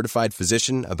board-certified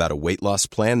physician about a weight loss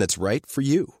plan that's right for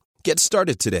you. Get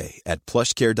started today at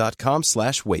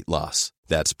plushcare.com/weight loss.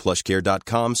 That's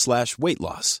plushcare.com/weight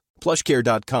loss.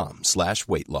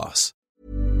 plushcare.com/weight loss.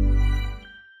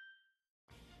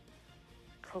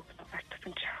 Coconut wrapped up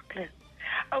in chocolate.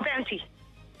 Oh, Bounty.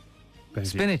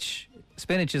 Spinach.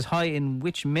 Spinach is high in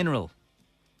which mineral?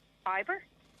 Fibre?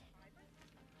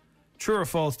 True or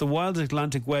false, the Wild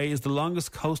Atlantic Way is the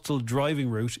longest coastal driving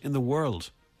route in the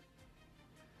world?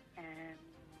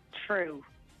 True.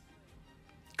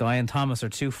 Guy and Thomas are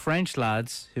 2 French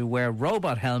lads who wear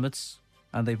robot helmets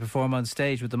and they perform on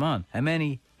stage with them on. How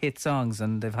many hit songs?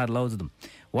 And they've had loads of them.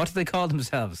 What do they call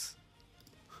themselves?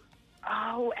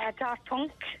 Oh, Daft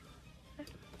Punk.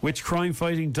 Which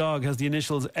crime-fighting dog has the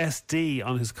initials SD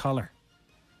on his collar?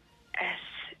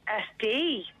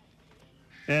 SD.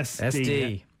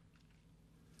 SD.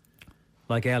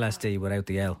 Like LSD without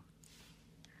the L.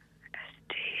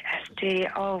 SD.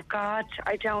 Oh, God.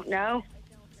 I don't know.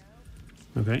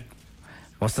 Okay.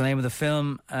 What's the name of the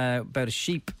film about a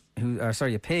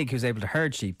a pig who's able to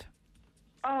herd sheep?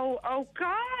 Oh, God.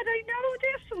 I know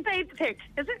this from Babe the Pig.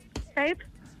 Is it? Babe?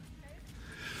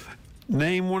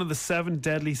 Name one of the 7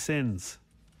 deadly sins.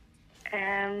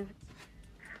 Oh,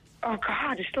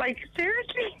 God. It's like,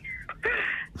 seriously?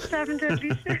 7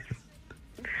 deadly sins.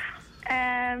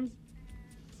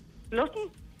 Glutton?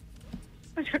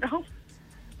 I don't know.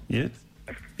 Yeah.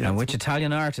 And which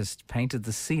Italian artist painted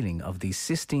the ceiling of the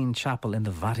Sistine Chapel in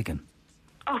the Vatican?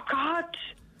 Oh, God.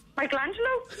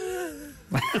 Michelangelo?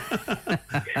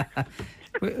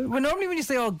 Well, normally when you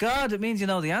say, oh, God, it means you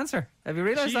know the answer. Have you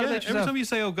realised that about yourself? Every time you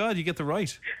say, oh, God, you get the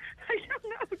right. I don't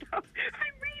know, though. I'm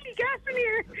really guessing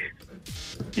here.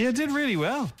 Yeah, it did really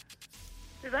well.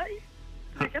 Did I?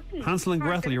 Hansel and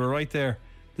Gretel, you were right there.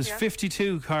 There's Yeah.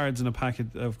 52 cards in a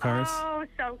packet of cards. Oh,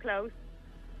 so close.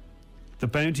 The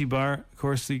Bounty Bar, of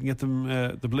course, you can get them,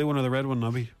 the blue one or the red one,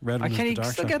 Nobby. Red one is Can the you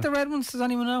dark still chocolate. get the red ones? Does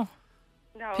anyone know?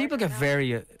 No. People get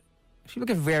very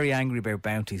angry about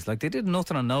bounties. Like, they did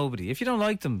nothing on nobody. If you don't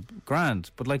like them,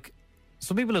 grand. But, like,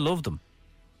 some people will love them.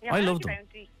 Yeah, I love them.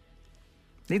 Bounty.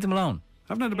 Leave them alone.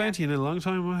 I haven't had a bounty in a long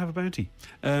time. I have a bounty.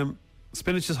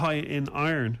 Spinach is high in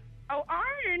iron. Oh,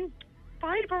 iron.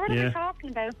 Fibre, what am I talking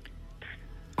about?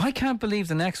 I can't believe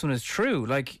the next one is true.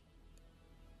 Like,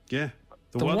 yeah.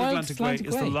 The Wild Atlantic Way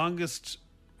is the longest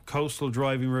coastal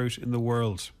driving route in the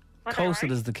world.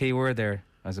 Coastal is the key word there,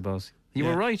 I suppose. You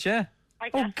were right, yeah.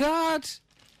 Oh, God.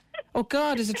 Oh,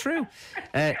 God, is it true?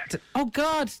 Oh,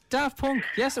 God, Daft Punk.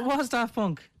 Yes, it was Daft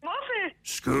Punk. Was it?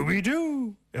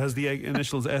 Scooby-Doo has the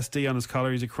initials SD on his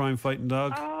collar. He's a crime-fighting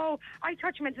dog. Oh, I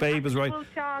thought you meant the Babe is right.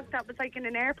 dog that was like in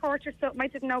an airport or something. I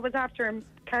didn't know it was after a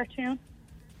cartoon.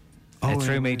 It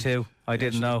threw me too. I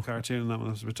didn't know. Cartoon, that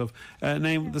one was a bit tough.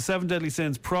 Name the 7 deadly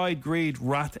sins: pride, greed,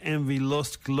 wrath, envy,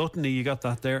 lust, gluttony. You got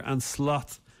that there, and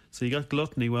sloth. So you got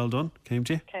gluttony. Well done. Came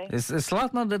to you. Okay. Is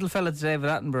Sloth not a little fella to David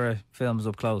Attenborough films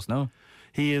up close? No,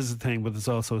 he is a thing, but it's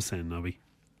also a sin, Nobby.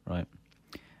 Right.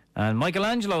 And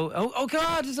Michelangelo. Oh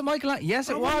God, is it Michelangelo? Yes,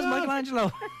 it was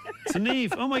Michelangelo. It's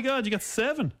Neve. Oh my God, you got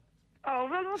 7. Oh,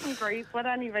 well, that wasn't great, but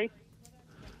anyway.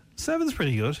 7's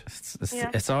pretty good.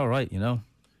 It's all right, you know.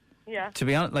 Yeah. To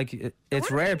be honest, like it's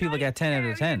rare people get 10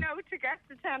 out of 10. You know, to get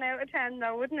the 10 out of 10,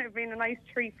 though, wouldn't it have been a nice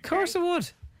treat? Of course it would.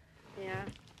 Yeah.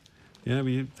 Yeah,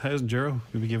 we €1,000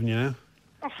 we'll be giving you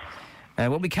now.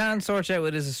 What we can sort you out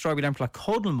with is a Strawberry Alarm Clock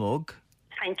cuddle mug.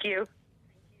 Thank you.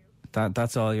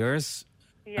 That's all yours.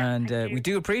 Yeah, and thank you. we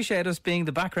do appreciate us being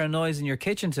the background noise in your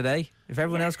kitchen today. If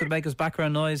everyone else could make us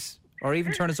background noise or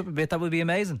even turn us up a bit, that would be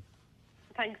amazing.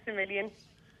 Thanks a million.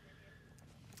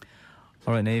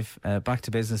 All right, Niamh, back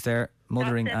to business there.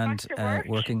 Mothering That's it, back and to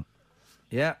work. working.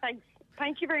 Yeah. Thanks.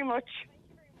 Thank you very much.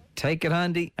 Take it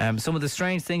handy. Some of the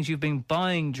strange things you've been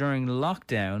buying during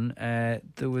lockdown.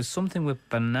 There was something with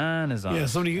bananas on. Yeah, it.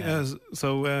 somebody.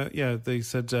 They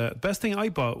said best thing I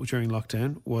bought during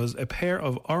lockdown was a pair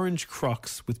of orange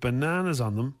Crocs with bananas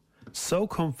on them. So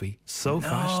comfy, so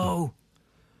fashionable.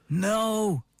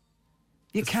 No,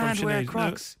 you It's can't from wear Sinead.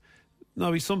 Crocs.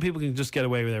 No, some people can just get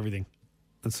away with everything.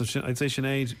 And so I'd say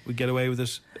Sinead would get away with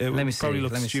it. It Let me would probably see.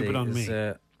 look Let me stupid see. on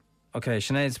me. Okay,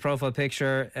 Sinead's profile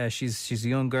picture. She's a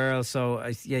young girl, so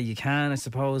you can, I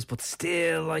suppose, but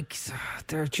still, like,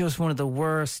 they're just one of the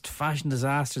worst fashion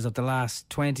disasters of the last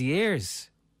 20 years.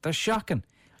 They're shocking.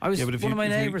 One of my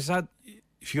neighbours had.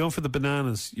 If you're going for the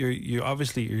bananas, you're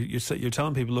obviously you're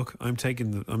telling people, look, I'm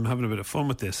having a bit of fun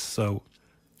with this. So,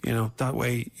 you know, that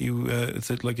way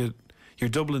you're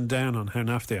doubling down on how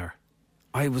naff they are.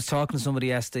 I was talking to somebody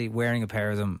yesterday wearing a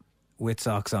pair of them with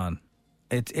socks on.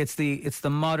 It's the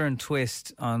modern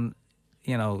twist on,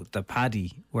 you know, the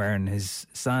Paddy wearing his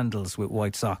sandals with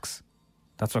white socks.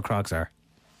 That's what Crocs are.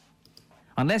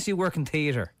 Unless you work in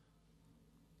theatre,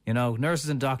 you know, nurses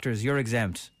and doctors, you're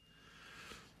exempt.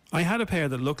 I had a pair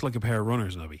that looked like a pair of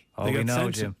runners, Nobby. Oh, we know,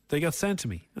 Jim. They got sent to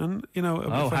me, and you know.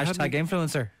 Oh, hashtag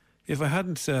influencer. If I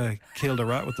hadn't killed a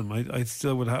rat with them, I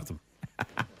still would have them.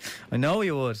 I know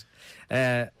you would.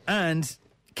 And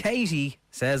Katie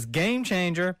says, game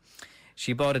changer.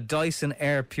 She bought a Dyson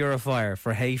air purifier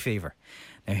for hay fever.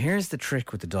 Now, here's the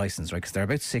trick with the Dysons, right? Because they're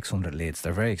about 600 lids.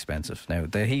 They're very expensive. Now,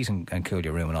 they heat and cool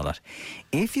your room and all that.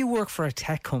 If you work for a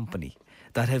tech company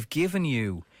that have given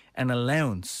you an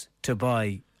allowance to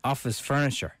buy office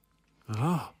furniture,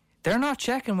 they're not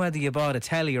checking whether you bought a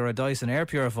telly or a Dyson air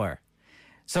purifier.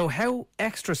 So how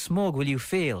extra smug will you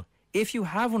feel if you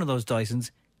have one of those Dysons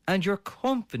and your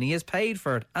company has paid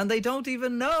for it and they don't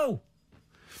even know?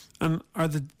 And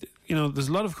there's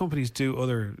a lot of companies do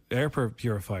other air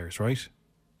purifiers, right?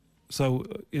 So,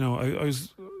 I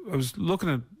was looking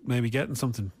at maybe getting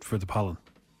something for the pollen.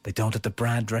 They don't have the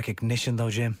brand recognition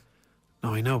though, Jim.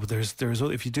 No, I know, but there's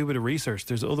if you do a bit of research,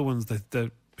 there's other ones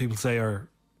that people say are,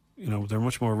 they're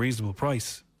much more reasonable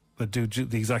price that do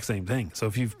the exact same thing. So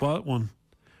if you've bought one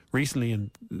recently and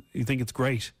you think it's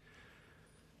great,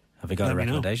 have you got a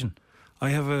recommendation? I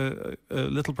have a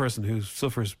little person who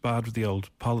suffers bad with the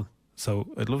old pollen, so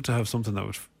I'd love to have something that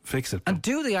would fix it. And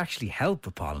do they actually help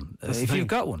with pollen? That's If the you've thing.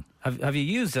 got one, have you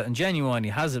used it? And genuinely,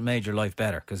 has it made your life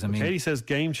better? Because Katie says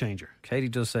game changer. Katie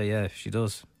does say, yeah, she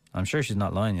does. I'm sure she's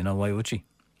not lying. Why would she?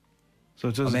 So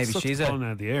it does. Or maybe it sucks she's the a- pollen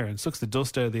out of the air and sucks the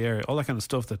dust out of the air. All that kind of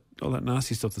stuff, all that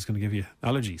nasty stuff that's going to give you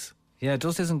allergies. Yeah,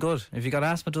 dust isn't good. If you got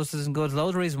asthma, dust isn't good. There's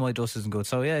loads of reasons why dust isn't good.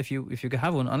 So yeah, if you could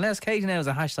have one, unless Katie now is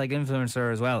a hashtag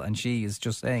influencer as well, and she is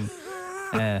just saying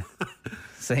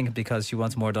it because she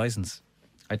wants more Dysons.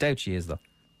 I doubt she is though.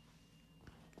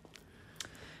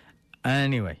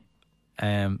 Anyway,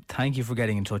 thank you for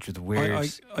getting in touch with the weird.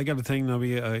 I got a thing,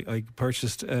 Nobby. I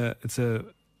purchased. It's a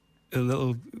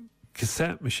little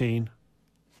cassette machine.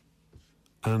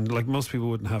 And like most people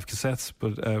wouldn't have cassettes,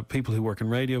 but people who work in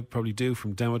radio probably do,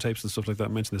 from demo tapes and stuff like that. I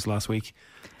mentioned this last week.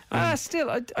 Still,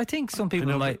 I think some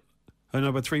people might. I know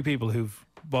about 3 people who've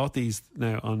bought these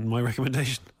now on my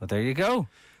recommendation. Well, there you go.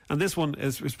 And this one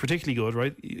is particularly good,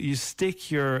 right? You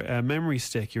stick your memory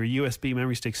stick, your USB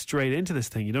memory stick, straight into this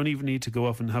thing. You don't even need to go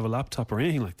off and have a laptop or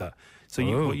anything like that. So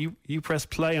you press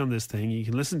play on this thing. You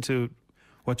can listen to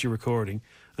what you're recording,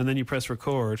 and then you press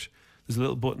record. There's a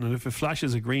little button, and if it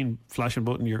flashes a green flashing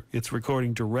button, it's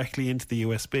recording directly into the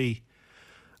USB,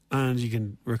 and you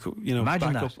can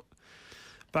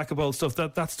back up old stuff.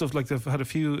 That stuff, like, they've had a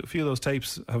few of those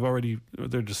tapes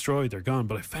they're destroyed, they're gone.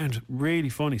 But I found really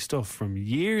funny stuff from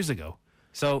years ago.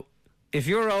 So if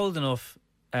you're old enough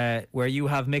where you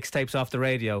have mixtapes off the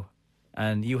radio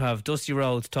and you have Dusty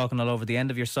Rhodes talking all over the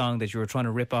end of your song that you were trying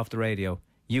to rip off the radio,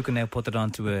 you can now put it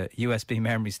onto a USB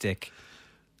memory stick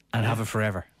and have it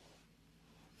forever.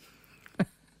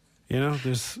 You know,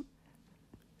 there's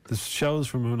shows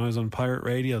from when I was on pirate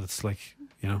radio that's like,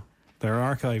 you know, they're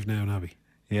archived now, Nobby.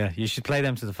 Yeah, you should play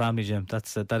them to the family, Jim.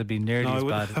 That'd be nearly as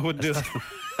bad. I wouldn't do that.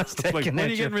 That's Like, when are you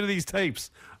your- getting rid of these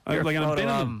tapes? I'm your binning photo them.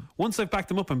 album. Once I've backed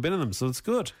them up, I'm binning them, so it's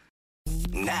good.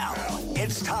 Now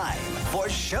it's time for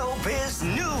Showbiz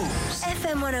News.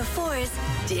 FM 104's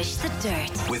Dish the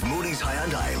Dirt. With Mooney's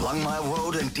Hyundai, Long Mile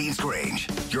Road and Dean's Grange.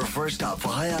 Your first stop for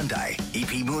Hyundai,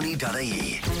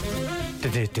 epmooney.ie.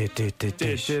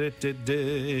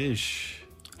 Dish.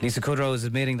 Lisa Kudrow is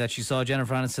admitting that she saw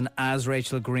Jennifer Aniston as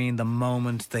Rachel Green the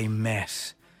moment they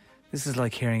met. This is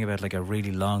like hearing about like a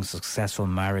really long, successful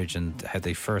marriage and how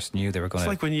they first knew they were going It's to...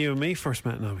 like when you and me first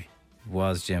met, Nobby.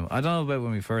 Was, Jim. I don't know about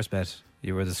when we first met.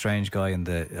 You were the strange guy in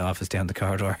the office down the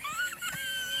corridor.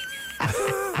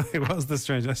 I was the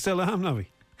strange. I still am, Nobby.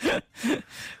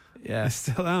 Yeah. I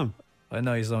still am. I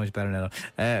know you're so much better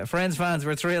now. Friends fans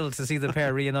were thrilled to see the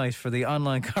pair reunite for the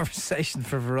online conversation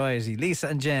for Variety. Lisa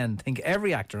and Jen think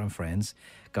every actor on Friends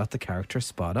got the character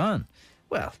spot on.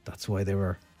 Well, that's why they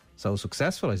were so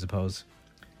successful, I suppose.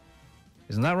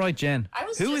 Isn't that right, Jen? I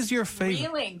was Who just is your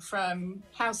favourite? reeling from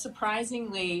how not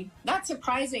surprisingly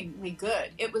good.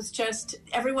 It was just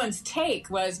everyone's take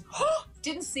was, oh,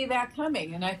 didn't see that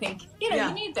coming. And I think, you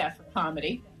need that for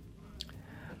comedy.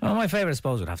 Well, my favourite, I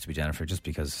suppose, would have to be Jennifer, just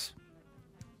because,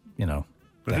 you know,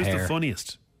 But who's hair. the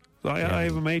funniest? I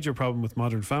have a major problem with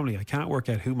Modern Family. I can't work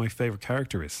out who my favourite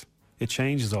character is. It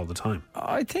changes all the time.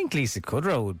 I think Lisa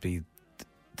Kudrow would be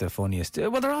the funniest.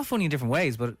 Well, they're all funny in different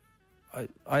ways, but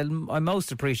I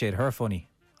most appreciate her funny,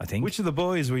 I think. Which of the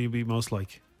boys will you be most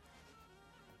like?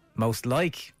 Most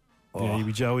like? Yeah, you'd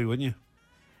be Joey, wouldn't you?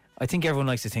 I think everyone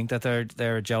likes to think that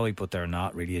they're a Joey, but they're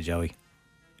not really a Joey.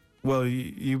 Well,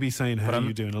 you be saying how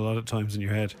you doing a lot of times in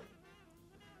your head.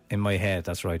 In my head,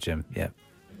 that's right, Jim. Yeah,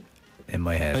 in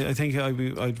my head. I think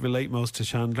I'd relate most to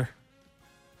Chandler.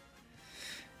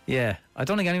 Yeah, I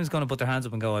don't think anyone's going to put their hands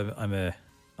up and go, I'm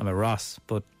a Ross,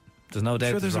 but there's no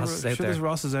doubt there's Rosses out there. There's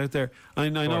Rosses out there. I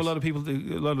know a lot of people,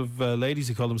 a lot of ladies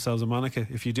who call themselves a Monica.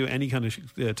 If you do any kind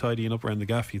of tidying up around the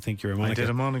gaff, you think you're a Monica. I did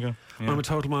a Monica. Yeah. I'm a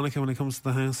total Monica when it comes to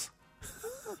the house.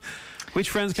 Which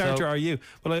Friends character are you?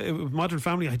 Well, with Modern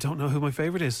Family, I don't know who my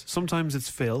favourite is. Sometimes it's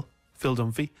Phil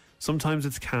Dunphy. Sometimes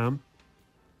it's Cam.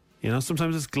 You know,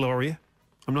 sometimes it's Gloria.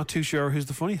 I'm not too sure who's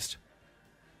the funniest.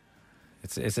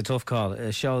 It's a tough call.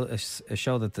 A show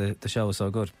that the show is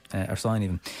so good, or sign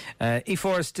even.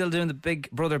 E4 is still doing the Big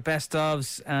Brother best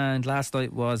ofs, and last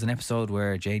night was an episode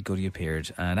where Jade Goody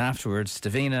appeared, and afterwards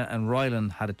Davina and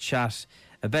Rylan had a chat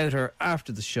about her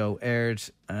after the show aired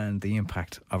and the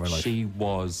impact of her life. She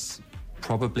was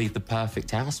probably the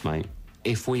perfect housemate.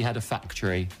 If we had a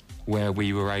factory where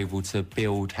we were able to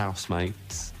build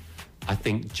housemates, I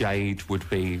think Jade would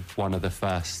be one of the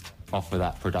first off of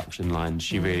that production line.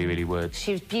 She really, really would.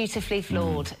 She was beautifully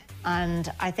flawed,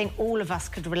 and I think all of us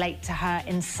could relate to her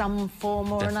in some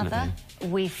form or another.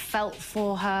 We felt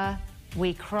for her,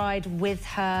 we cried with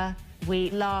her, we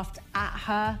laughed at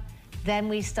her, then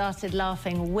we started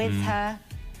laughing with her,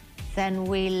 then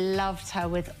we loved her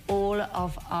with all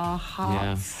of our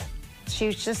hearts. Yeah. She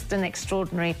was just an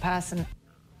extraordinary person.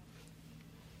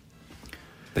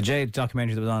 The Jade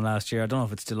documentary that was on last year, I don't know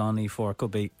if it's still on E4, it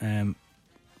could be.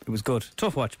 It was good.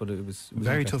 Tough watch, but it was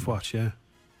very tough watch, yeah.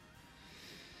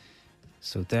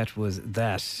 So that was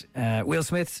that. Will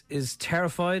Smith is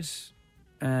terrified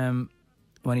when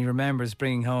he remembers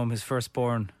bringing home his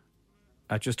firstborn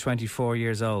at just 24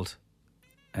 years old.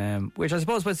 Which I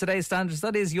suppose by today's standards,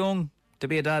 that is young to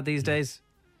be a dad these days.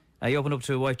 He opened up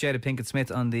to wife Jada Pinkett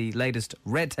Smith on the latest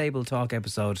Red Table Talk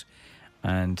episode,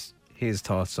 and his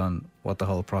thoughts on what the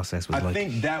whole process was like. I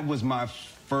think that was my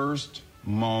first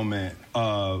moment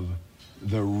of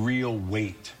the real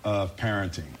weight of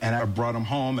parenting. And I brought him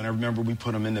home, and I remember we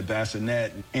put him in the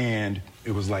bassinet, and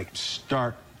it was like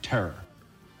stark terror.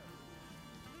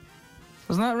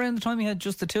 Wasn't that around the time he had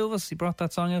just the two of us? He brought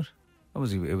that song out. It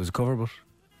was a cover, but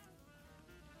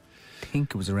I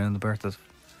think it was around the birth of.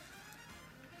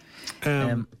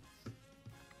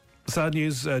 Sad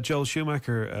news, Joel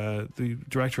Schumacher, the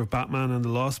director of Batman and The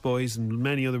Lost Boys and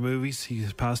many other movies, he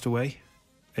has passed away,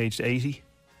 aged 80.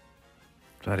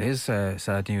 That is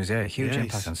sad news, yeah. Huge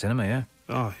impact on cinema, yeah.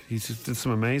 Oh, he just did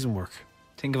some amazing work.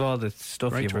 Think of all the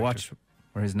stuff you've watched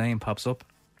where his name pops up.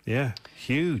 Yeah,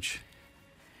 huge.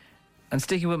 And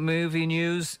sticking with movie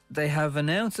news, they have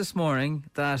announced this morning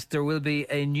that there will be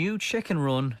a new Chicken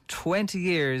Run 20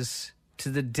 years to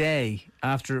the day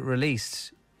after it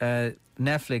released,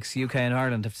 Netflix UK and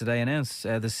Ireland have today announced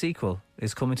the sequel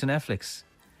is coming to Netflix.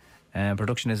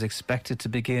 Production is expected to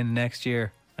begin next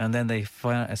year, and then they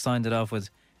signed it off with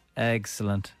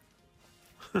excellent.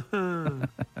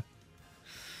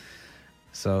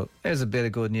 So there's a bit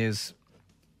of good news.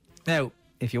 Now,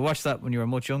 if you watch that when you were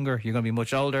much younger, you're going to be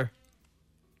much older.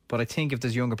 But I think if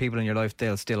there's younger people in your life,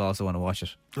 they'll still also want to watch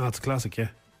it. Oh, it's a classic, yeah.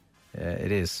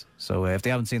 It is. So if they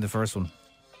haven't seen the first one,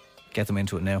 get them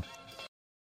into it now.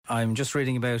 I'm just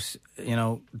reading about,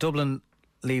 Dublin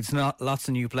leads lots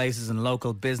of new places and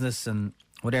local business and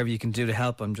whatever you can do to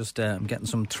help. I'm getting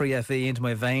some 3FE into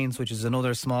my veins, which is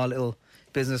another small little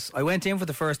business. I went in for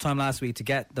the first time last week to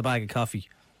get the bag of coffee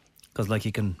because,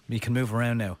 you can move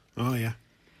around now. Oh, yeah.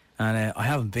 And I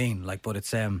haven't been, but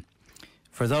it's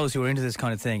for those who are into this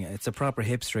kind of thing, it's a proper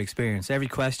hipster experience. Every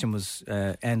question was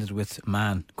ended with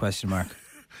 "man?" ?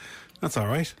 That's all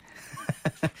right.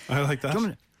 I like that. Do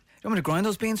you want me to grind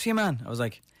those beans for you, man? I was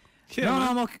like, yeah,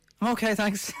 no, I'm okay,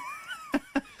 thanks.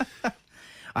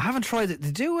 I haven't tried it.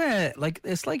 They do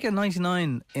it's like a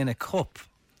 99 in a cup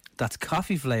that's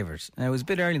coffee flavoured. Now, it was a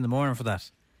bit early in the morning for that.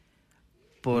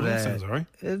 But that sounds all right.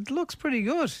 It looks pretty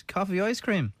good. Coffee ice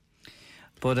cream.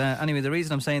 But anyway, the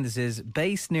reason I'm saying this is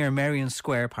based near Merrion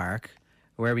Square Park,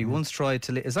 where we once tried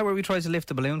to... Is that where we tried to lift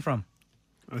the balloon from?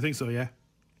 I think so, yeah.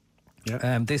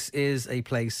 This is a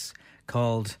place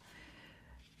called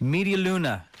Media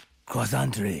Luna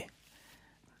Croissanterie.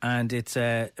 And it's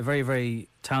a very, very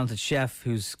talented chef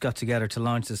who's got together to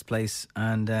launch this place.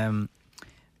 And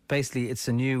basically, it's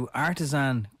a new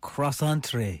artisan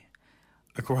croissanterie.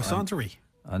 A croissanterie?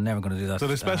 I'm never going to do that. So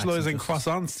they specialise in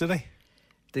croissants, do they?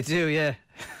 They do, yeah.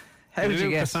 How did you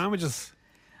guess? Sandwiches?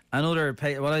 I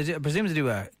presume to do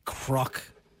a croque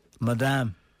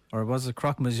madame. Or was it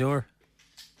croque monsieur?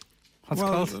 What's it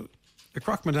called? A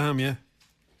croque madame, yeah.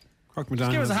 Croque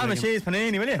madame. Just give us a ham and cheese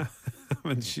panini, will you? Ham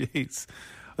and cheese.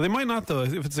 Well, they might not, though.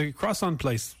 If it's a croissant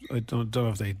place, I don't know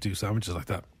if they do sandwiches like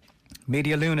that.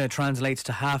 Media Luna translates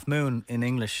to half moon in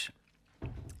English.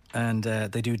 And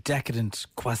they do decadent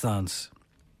croissants.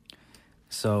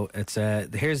 So it's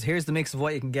here's the mix of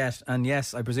what you can get. And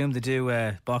yes, I presume they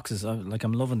do boxes.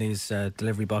 I'm loving these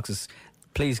delivery boxes.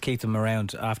 Please keep them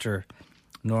around after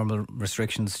normal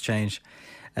restrictions change.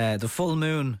 The full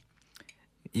moon,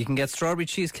 you can get strawberry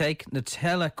cheesecake,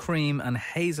 Nutella cream and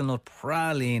hazelnut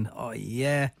praline. Oh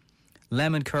yeah.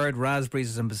 Lemon curd,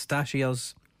 raspberries and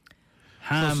pistachios.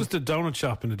 Ham. So it's just a donut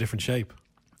shop in a different shape.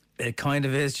 It kind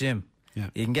of is, Jim. Yeah.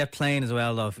 You can get plain as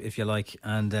well, though, if you like.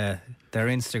 And their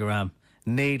Instagram,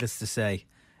 needless to say,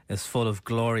 is full of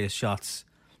glorious shots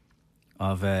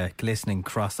of glistening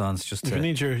croissants. Just if you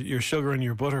need your sugar and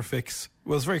your butter fix,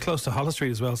 well, it's very close to Holles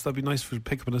Street as well, so that'd be nice to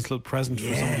pick up a little present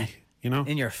for somebody,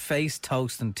 In your face,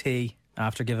 toast and tea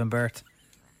after giving birth.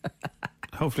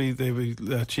 Hopefully they'll be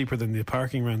cheaper than the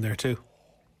parking around there too.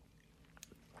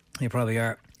 You probably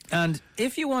are. And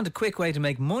if you want a quick way to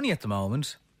make money at the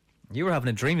moment, you were having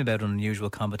a dream about an unusual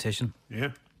competition. Yeah.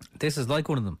 This is like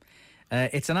one of them.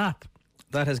 It's an app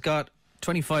that has got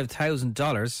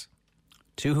 $25,000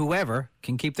 to whoever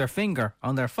can keep their finger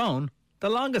on their phone the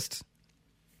longest.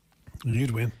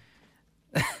 You'd win.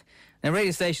 Now,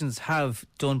 radio stations have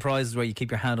done prizes where you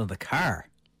keep your hand on the car.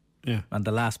 Yeah. And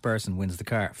the last person wins the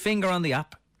car. Finger on the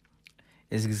app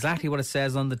is exactly what it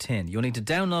says on the tin. You'll need to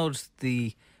download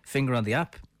the Finger on the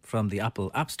app from the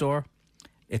Apple App Store.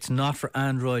 It's not for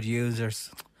Android users.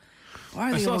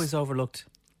 Why are they always overlooked?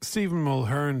 Stephen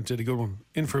Mulhern did a good one.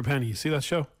 In for a Penny. You see that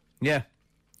show? Yeah.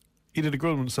 He did a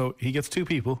good one. So he gets two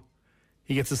people.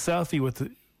 He gets a selfie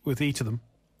with each of them.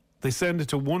 They send it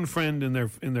to one friend in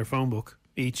their phone book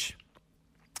each,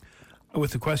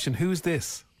 with the question, "Who's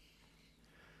this?"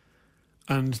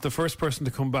 And the first person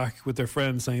to come back with their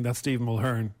friend saying that's Stephen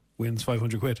Mulhern wins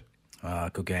 £500. Ah,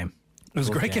 good game. It was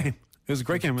a great game. It was a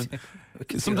great game.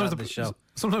 Sometimes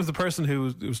the person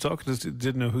who was talking to us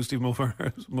didn't know who Steve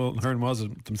Mulhern was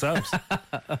themselves.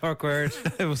 Awkward.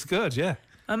 It was good, yeah.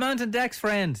 A Mountain Deck's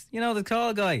friend. You know, the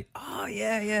call guy. Oh,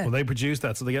 yeah. Well, they produced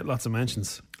that, so they get lots of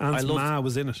mentions. Ant's ma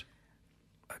was in it.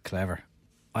 Clever.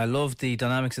 I love the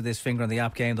dynamics of this Finger on the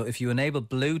App game, though. If you enable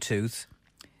Bluetooth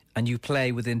and you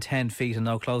play within 10 feet and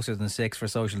no closer than 6 for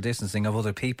social distancing of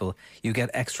other people, you get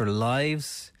extra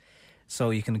lives. So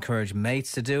you can encourage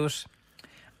mates to do it.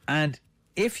 And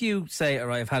if you say, all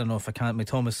right, I've had enough, my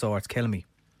thumb is sore, it's killing me.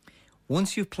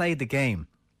 Once you've played the game,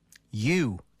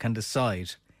 you can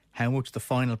decide how much the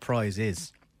final prize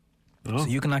is. Oh. So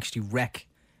you can actually wreck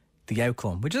the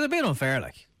outcome, which is a bit unfair,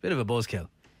 a bit of a buzzkill.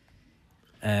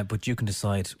 But you can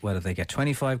decide whether they get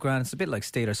 25 grand. It's a bit like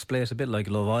Steal or Split, a bit like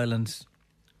Love Island.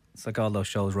 It's like all those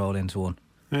shows roll into one.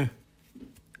 Yeah.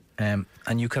 And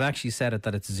you could actually set it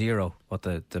that it's 0 what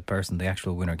the person, the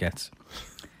actual winner, gets.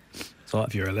 So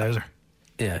if you're a loser.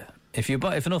 Yeah. If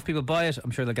enough people buy it,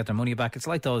 I'm sure they'll get their money back. It's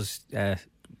like those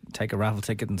take a raffle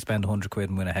ticket and spend £100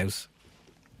 and win a house.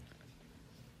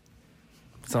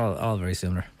 It's all very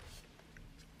similar.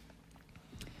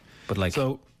 But like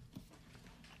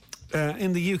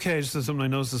in the UK, just something I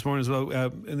noticed this morning as well.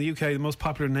 In the UK, the most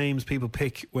popular names people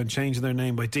pick when changing their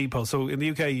name by default. So in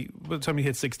the UK, by the time you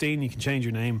hit 16, you can change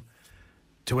your name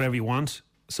to whatever you want.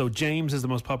 So James is the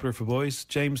most popular for boys.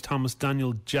 James, Thomas,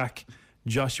 Daniel, Jack,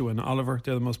 Joshua and Oliver.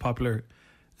 They're the most popular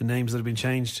names that have been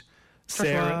changed.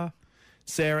 Sarah,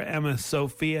 Emma,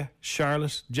 Sophia,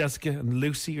 Charlotte, Jessica and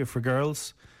Lucy are for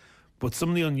girls. But some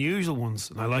of the unusual ones,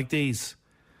 and I like these.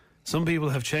 Some people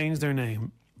have changed their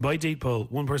name by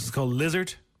default. One person's called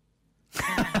Lizard.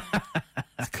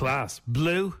 It's class.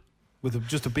 Blue with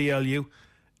just a BLU.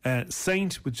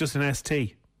 Saint with just an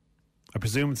ST. I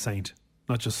presume it's Saint,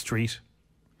 not just Street.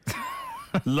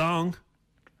 Long.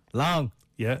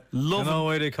 Yeah. Lovin'. You know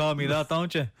why they call me that,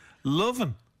 don't you?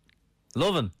 Lovin'.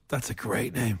 That's a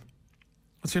great name.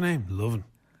 What's your name? Lovin'.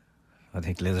 I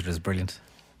think Lizard is brilliant.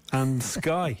 And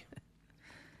Sky.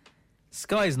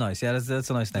 Sky's nice, yeah, that's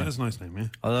a nice name. That's a nice name, yeah.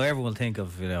 Although everyone will think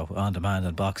of, On Demand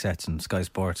and box sets and Sky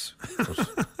Sports.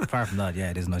 But apart from that, yeah,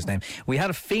 it is a nice name. We had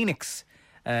a Phoenix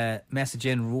message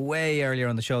in way earlier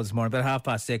on the show this morning, about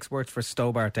 6:30. Worked for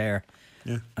Stobart there.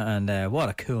 Yeah. And what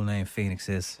a cool name Phoenix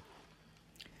is.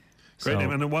 Great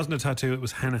name, and it wasn't a tattoo, it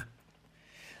was henna.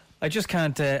 I just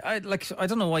can't, I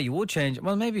don't know why you would change it.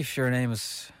 Well, maybe if your name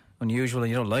is unusual and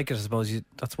you don't like it, I suppose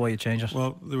that's why you change it.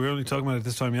 Well, we were only talking about it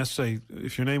this time yesterday.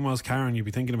 If your name was Karen, you'd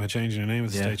be thinking about changing your name at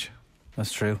the stage.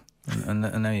 That's true. and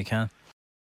now you can.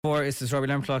 It's the Strawberry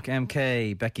Alarm Clock,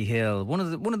 MK, Becky Hill, one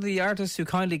of the artists who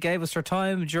kindly gave us her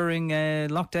time during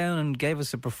lockdown and gave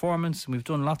us a performance. And we've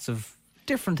done lots of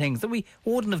different things that we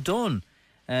wouldn't have done,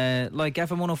 like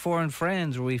FM 104 and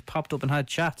Friends, where we've popped up and had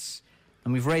chats,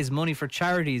 and we've raised money for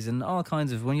charities and all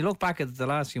kinds of. When you look back at the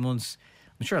last few months,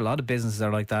 I'm sure a lot of businesses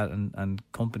are like that, and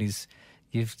companies.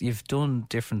 You've done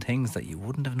different things that you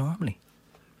wouldn't have normally.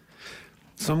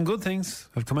 Some good things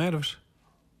have come out of it.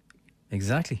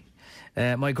 Exactly.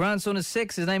 My grandson is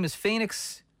 6. His name is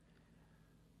Phoenix.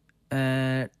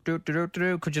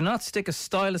 Could you not stick a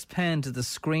stylus pen to the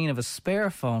screen of a spare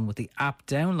phone with the app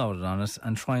downloaded on it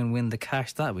and try and win the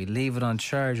cash that way? Leave it on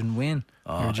charge and win.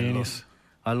 You're a genius.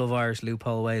 I love Irish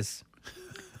loophole ways.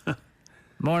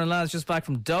 Morning, lads. Just back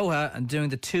from Doha and doing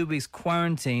the 2 weeks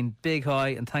quarantine. Big hi,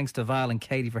 and thanks to Val and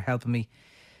Katie for helping me.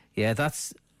 Yeah,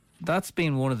 that's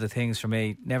been one of the things for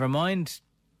me. Never mind,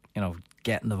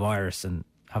 getting the virus and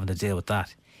having to deal with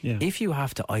that. Yeah. If you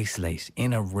have to isolate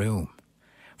in a room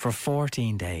for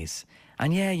 14 days,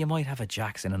 and yeah, you might have a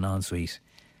Jack's in an ensuite,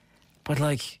 but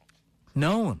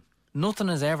nothing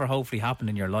has ever hopefully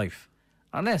happened in your life,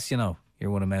 unless, you're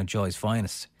one of Mountjoy's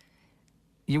finest.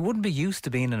 You wouldn't be used to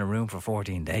being in a room for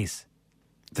 14 days.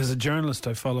 There's a journalist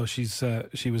I follow. She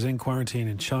was in quarantine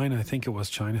in China. I think it was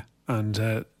China. And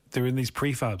they were in these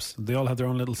prefabs. They all had their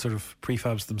own little sort of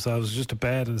prefabs themselves. It was just a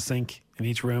bed and a sink in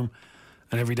each room.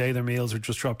 And every day their meals were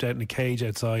just dropped out in a cage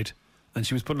outside. And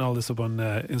she was putting all this up on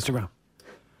Instagram.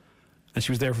 And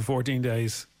she was there for 14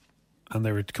 days. And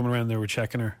they were coming around, they were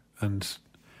checking her. And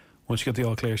once she got the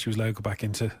all clear, she was allowed to go back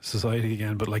into society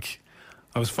again. But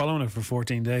I was following her for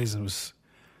 14 days and it was...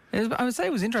 I would say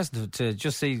it was interesting to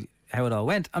just see how it all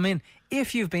went. I mean,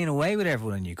 if you've been away with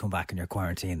everyone and you come back in your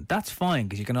quarantine, that's fine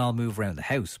because you can all move around the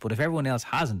house. But if everyone else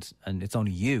hasn't and it's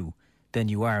only you, then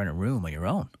you are in a room on your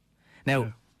own.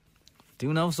 Now,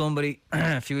 do know somebody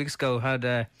a few weeks ago had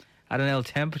an ill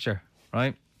temperature,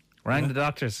 right? Rang the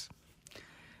doctors.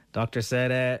 Doctor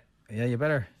said, you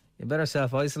better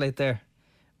self-isolate there.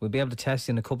 We'll be able to test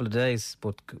you in a couple of days,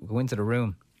 but go into the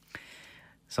room.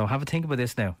 So have a think about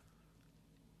this now.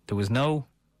 There was no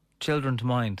children to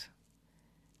mind.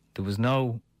 There was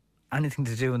no anything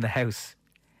to do in the house.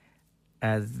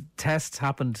 Tests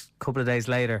happened a couple of days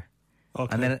later.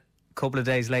 Okay. And then a couple of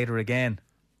days later again,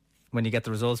 when you get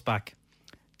the results back,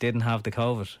 didn't have the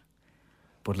COVID.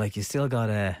 But you still got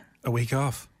a week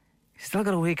off. You still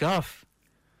got a week off.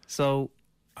 So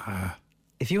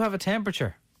if you have a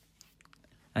temperature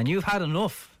and you've had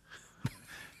enough...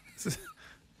 Is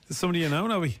somebody you know,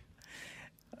 Nobby?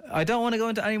 I don't want to go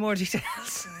into any more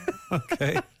details.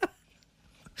 Okay.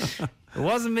 It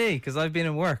wasn't me, because I've been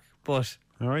in work, but...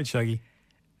 All right, Shaggy.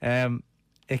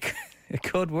 It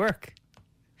could work.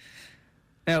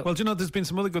 Now, well, do you know, there's been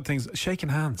some other good things. Shaking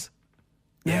hands.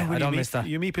 Yeah, I don't miss that.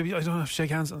 You meet people, I don't have to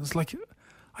shake hands, and it's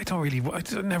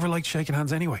I never liked shaking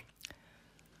hands anyway.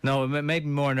 No, it made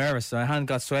me more nervous. So my hand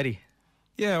got sweaty.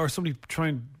 Yeah, or somebody try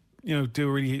and, do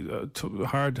a really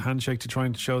hard handshake to try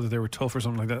and show that they were tough or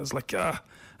something like that. It's like,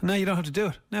 now you don't have to do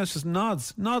it. Now it's just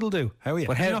nods. Nod will do. How are you?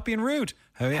 But You're not being rude.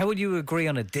 How would you agree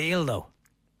on a deal, though?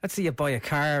 Let's say you buy a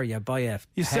car, you buy a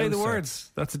You say the house or-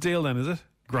 words. That's a deal then, is it?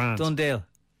 Grand. Done deal.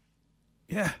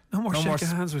 Yeah, no more shaking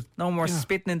hands with... No more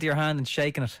spitting into your hand and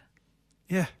shaking it.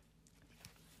 Yeah.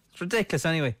 It's ridiculous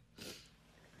anyway.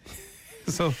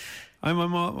 So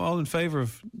I'm all in favour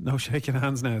of no shaking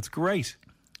hands now. It's great.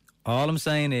 All I'm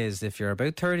saying is, if you're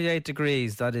about 38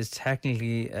 degrees, that is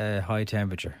technically a high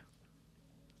temperature.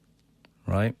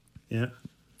 Right? Yeah.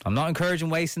 I'm not encouraging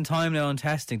wasting time now on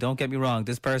testing. Don't get me wrong.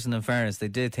 This person, in fairness, they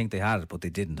did think they had it, but they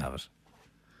didn't have it.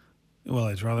 Well,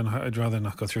 I'd rather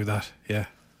not go through that. Yeah.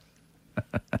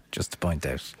 Just to point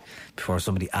out, before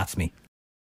somebody at me.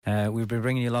 We've been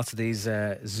bringing you lots of these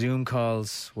Zoom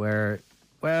calls where,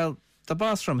 well, the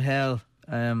boss from hell,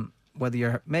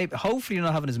 whether hopefully you're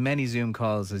not having as many Zoom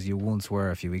calls as you once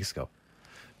were a few weeks ago.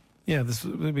 Yeah,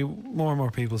 there'll be more and more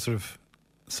people sort of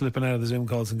slipping out of the Zoom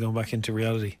calls and going back into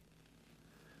reality.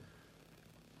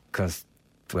 Because,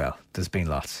 well, there's been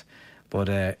lots.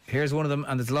 But here's one of them,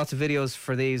 and there's lots of videos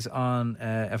for these on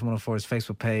FM104's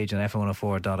Facebook page and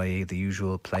FM104.ie, the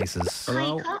usual places.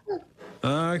 Hello.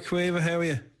 Hi, Quaver, how are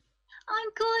you? I'm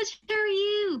good. How are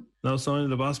you? No sign of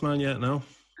the boss man yet, no?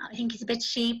 I think he's a bit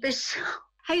sheepish.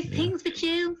 How's things with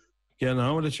you? Getting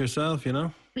on with it yourself,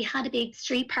 We had a big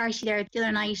street party there the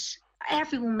other night.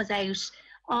 Everyone was out.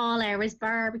 All hours,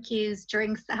 barbecues,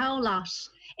 drinks, the whole lot.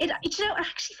 It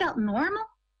actually felt normal.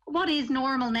 What is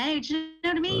normal now? Do you know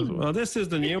what I mean? Well, this is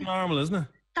the new normal, isn't it?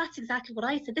 That's exactly what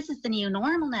I said. This is the new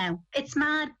normal now. It's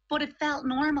mad, but it felt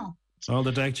normal. All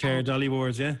the deck chair dolly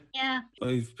boards, yeah? Yeah.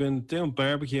 I've been doing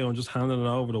barbecue and just handing it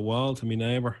over the wall to my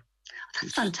neighbour.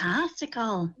 That's fantastic,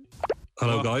 all.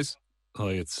 Hello, guys. Hi,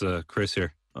 it's Chris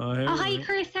here. Hi,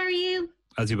 Chris. How are you?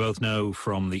 As you both know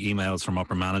from the emails from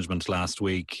upper management last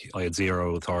week, I had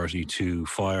zero authority to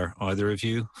fire either of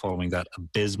you following that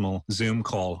abysmal Zoom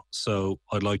call. So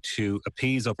I'd like to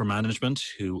appease upper management,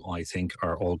 who I think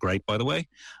are all great, by the way,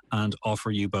 and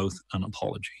offer you both an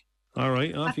apology. All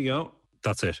right, off you go.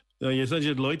 That's it. You said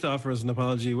you'd like to offer us an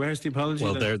apology. Where's the apology?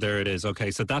 Well, then? there it is. Okay,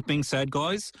 so that being said,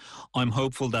 guys, I'm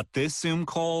hopeful that this Zoom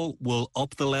call will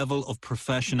up the level of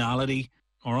professionality.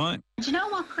 All right? Do you know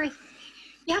what, Chris?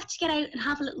 You have to get out and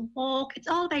have a little walk. It's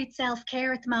all about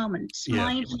self-care at the moment.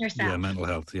 Minding yourself. Yeah, mental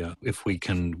health, yeah. If we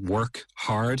can work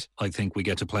hard, I think we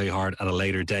get to play hard at a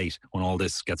later date when all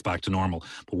this gets back to normal.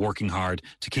 But working hard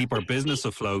to keep our business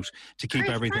afloat, to keep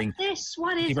Chris, everything,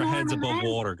 what is keep our heads normal above now?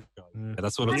 water. Yeah,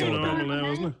 that's what it's all about. Normal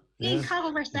now, isn't it? Me and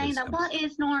Carol were saying that. What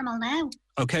is normal now?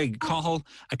 Okay, Cathal,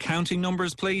 accounting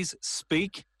numbers, please.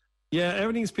 Speak. Yeah,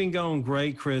 everything's been going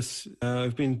great, Chris.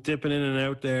 I've been dipping in and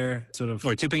out there, sort of.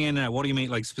 Or dipping in and out. What do you mean,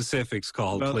 like specifics,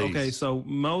 Cathal, please? Okay, so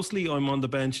mostly I'm on the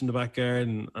bench in the back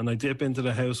garden, and I dip into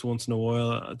the house once in a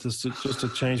while just to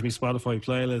change my Spotify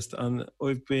playlist. And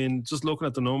I've been just looking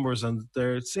at the numbers, and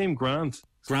they seem grand.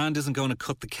 Grand isn't going to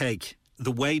cut the cake.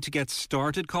 The way to get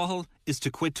started, Cathal, is to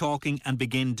quit talking and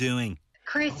begin doing.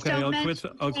 Chris, Okay,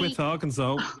 I'll quit talking.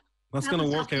 So that's going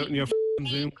to work out in your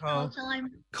Zoom call.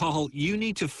 Cathal, you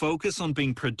need to focus on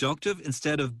being productive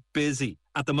instead of busy.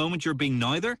 At the moment, you're being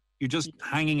neither. You're just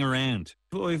hanging around.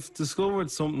 I've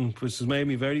discovered something which has made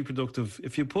me very productive.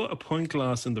 If you put a pint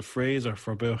glass in the freezer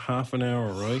for about half an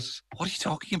hour, right? What are you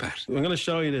talking about? I'm going to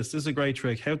show you this. This is a great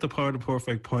trick. How to pour the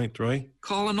perfect pint, right?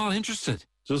 Cathal, I'm not interested.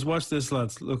 Just watch this,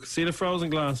 lads. Look, see the frozen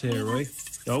glass here, right?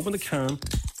 You open the can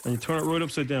and you turn it right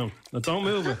upside down. Now, don't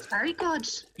move it. Very good.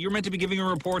 You're meant to be giving a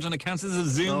report on accounts. This is a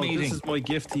Zoom meeting. This is my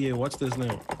gift to you. Watch this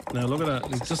now. Now, look at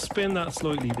that. Just spin that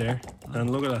slightly there.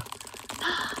 And look at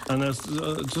that. And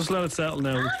just let it settle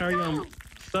now. Carry on.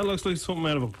 That looks like something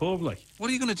out of a pub, like.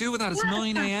 What are you going to do with that? It's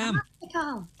 9 a.m.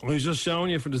 I was just showing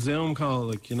you for the Zoom call,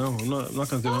 like, I'm not going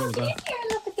to do anything with that. Here,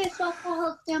 look at this. What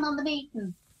Paul's doing on the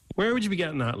meeting. Where would you be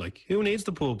getting that? Like, who needs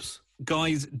the pubs?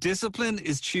 Guys, discipline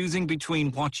is choosing between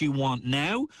what you want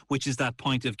now, which is that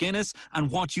pint of Guinness,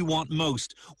 and what you want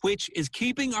most, which is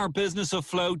keeping our business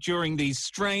afloat during these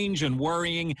strange and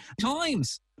worrying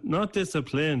times. Not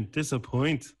discipline,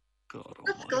 disappoint. God,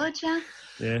 That's good, yeah.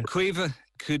 Yeah. Quiva,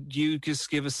 could you just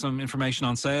give us some information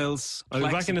on sales? I'll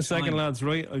be back in a second, time? lads,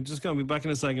 right? I'm just going to be back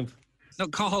in a second. No,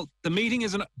 Cathal, the meeting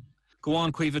isn't... Go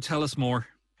on, Quiva, tell us more.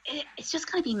 It's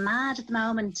just going to be mad at the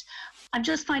moment. I'm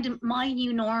just finding my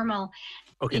new normal.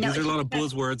 Okay, these are a lot of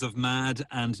buzzwords of mad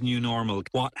and new normal.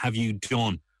 What have you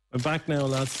done? I'm back now,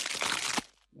 lads.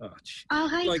 Oh,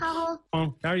 hi,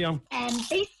 Cathal. Carry on.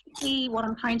 Basically, basically what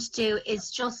I'm trying to do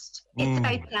is just, it's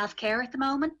about self-care at the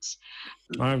moment.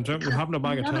 I'm having a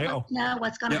bag of potato. No,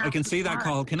 what's going to happen? I can see that,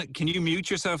 tomorrow. Carl. Can you mute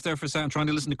yourself there for a second? I'm trying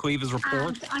to listen to Caoimhe's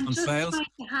report I'm on just sales. trying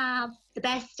to have the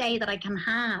best day that I can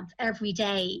have every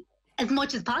day, as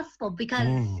much as possible,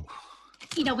 because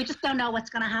you know, we just don't know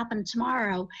what's going to happen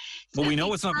tomorrow. Well, we know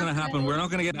what's not going to happen. We're not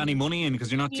going to get any money in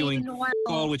because you're not doing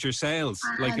all with your sales.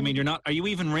 Like, I mean, you're not. Are you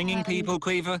even ringing people,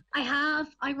 Caoimhe?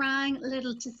 I rang a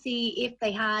little to see if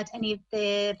they had any of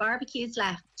the barbecues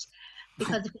left.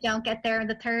 Because if we don't get there on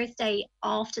the Thursday,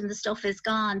 often the stuff is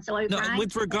gone. So I rang.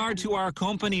 With regard to our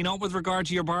company, not with regard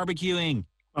to your barbecuing.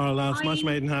 Oh, last match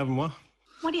made in heaven, what?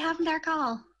 What do you have in there,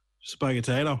 Carl? Just a bag of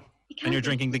potato. And you're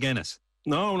drinking the Guinness?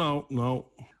 No.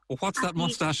 Well, what's that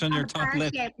moustache on your top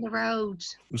lip? Out in the road.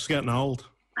 I'm just getting old.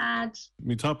 Bad.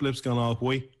 My top lip's gone all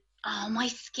white. Oh, my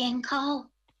skin, Carl.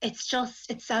 It's so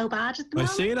bad at the I moment.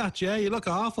 see that, yeah. You look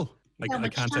awful. I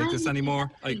can't take this anymore.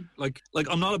 I'm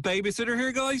not a babysitter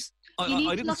here, guys.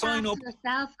 I didn't sign up.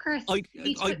 Yourself, Chris. You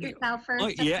need to put yourself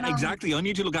first. Yeah, exactly. I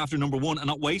need to look after number one and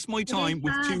not waste my time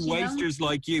with two wasters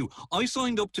like you. I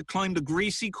signed up to climb the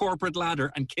greasy corporate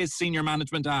ladder and kiss senior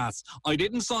management ass. I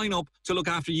didn't sign up to look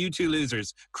after you two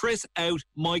losers. Chris out,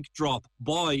 mic drop.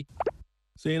 Bye.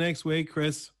 See you next week,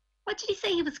 Chris. What did he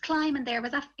say he was climbing there?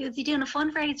 Was he doing a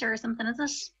fundraiser or something, is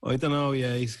it? I don't know,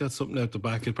 yeah. He's got something out the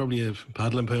back. It's probably a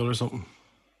paddling pool or something.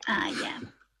 Yeah.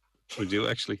 I do,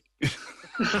 actually.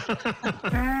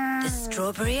 The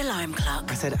Strawberry Alarm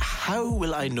Clock. I said, how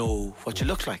will I know what you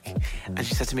look like? And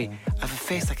she said to me, I have a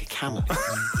face like a camel.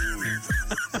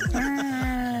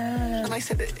 And I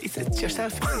said, it's your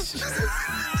self face. She said,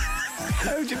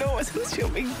 how do you know? I said, it's your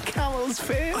big camel's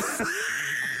face.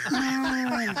 The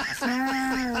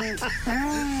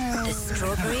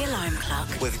Strawberry Alarm Clock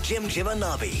with Jim and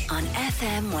Nobby on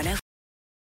FM 104.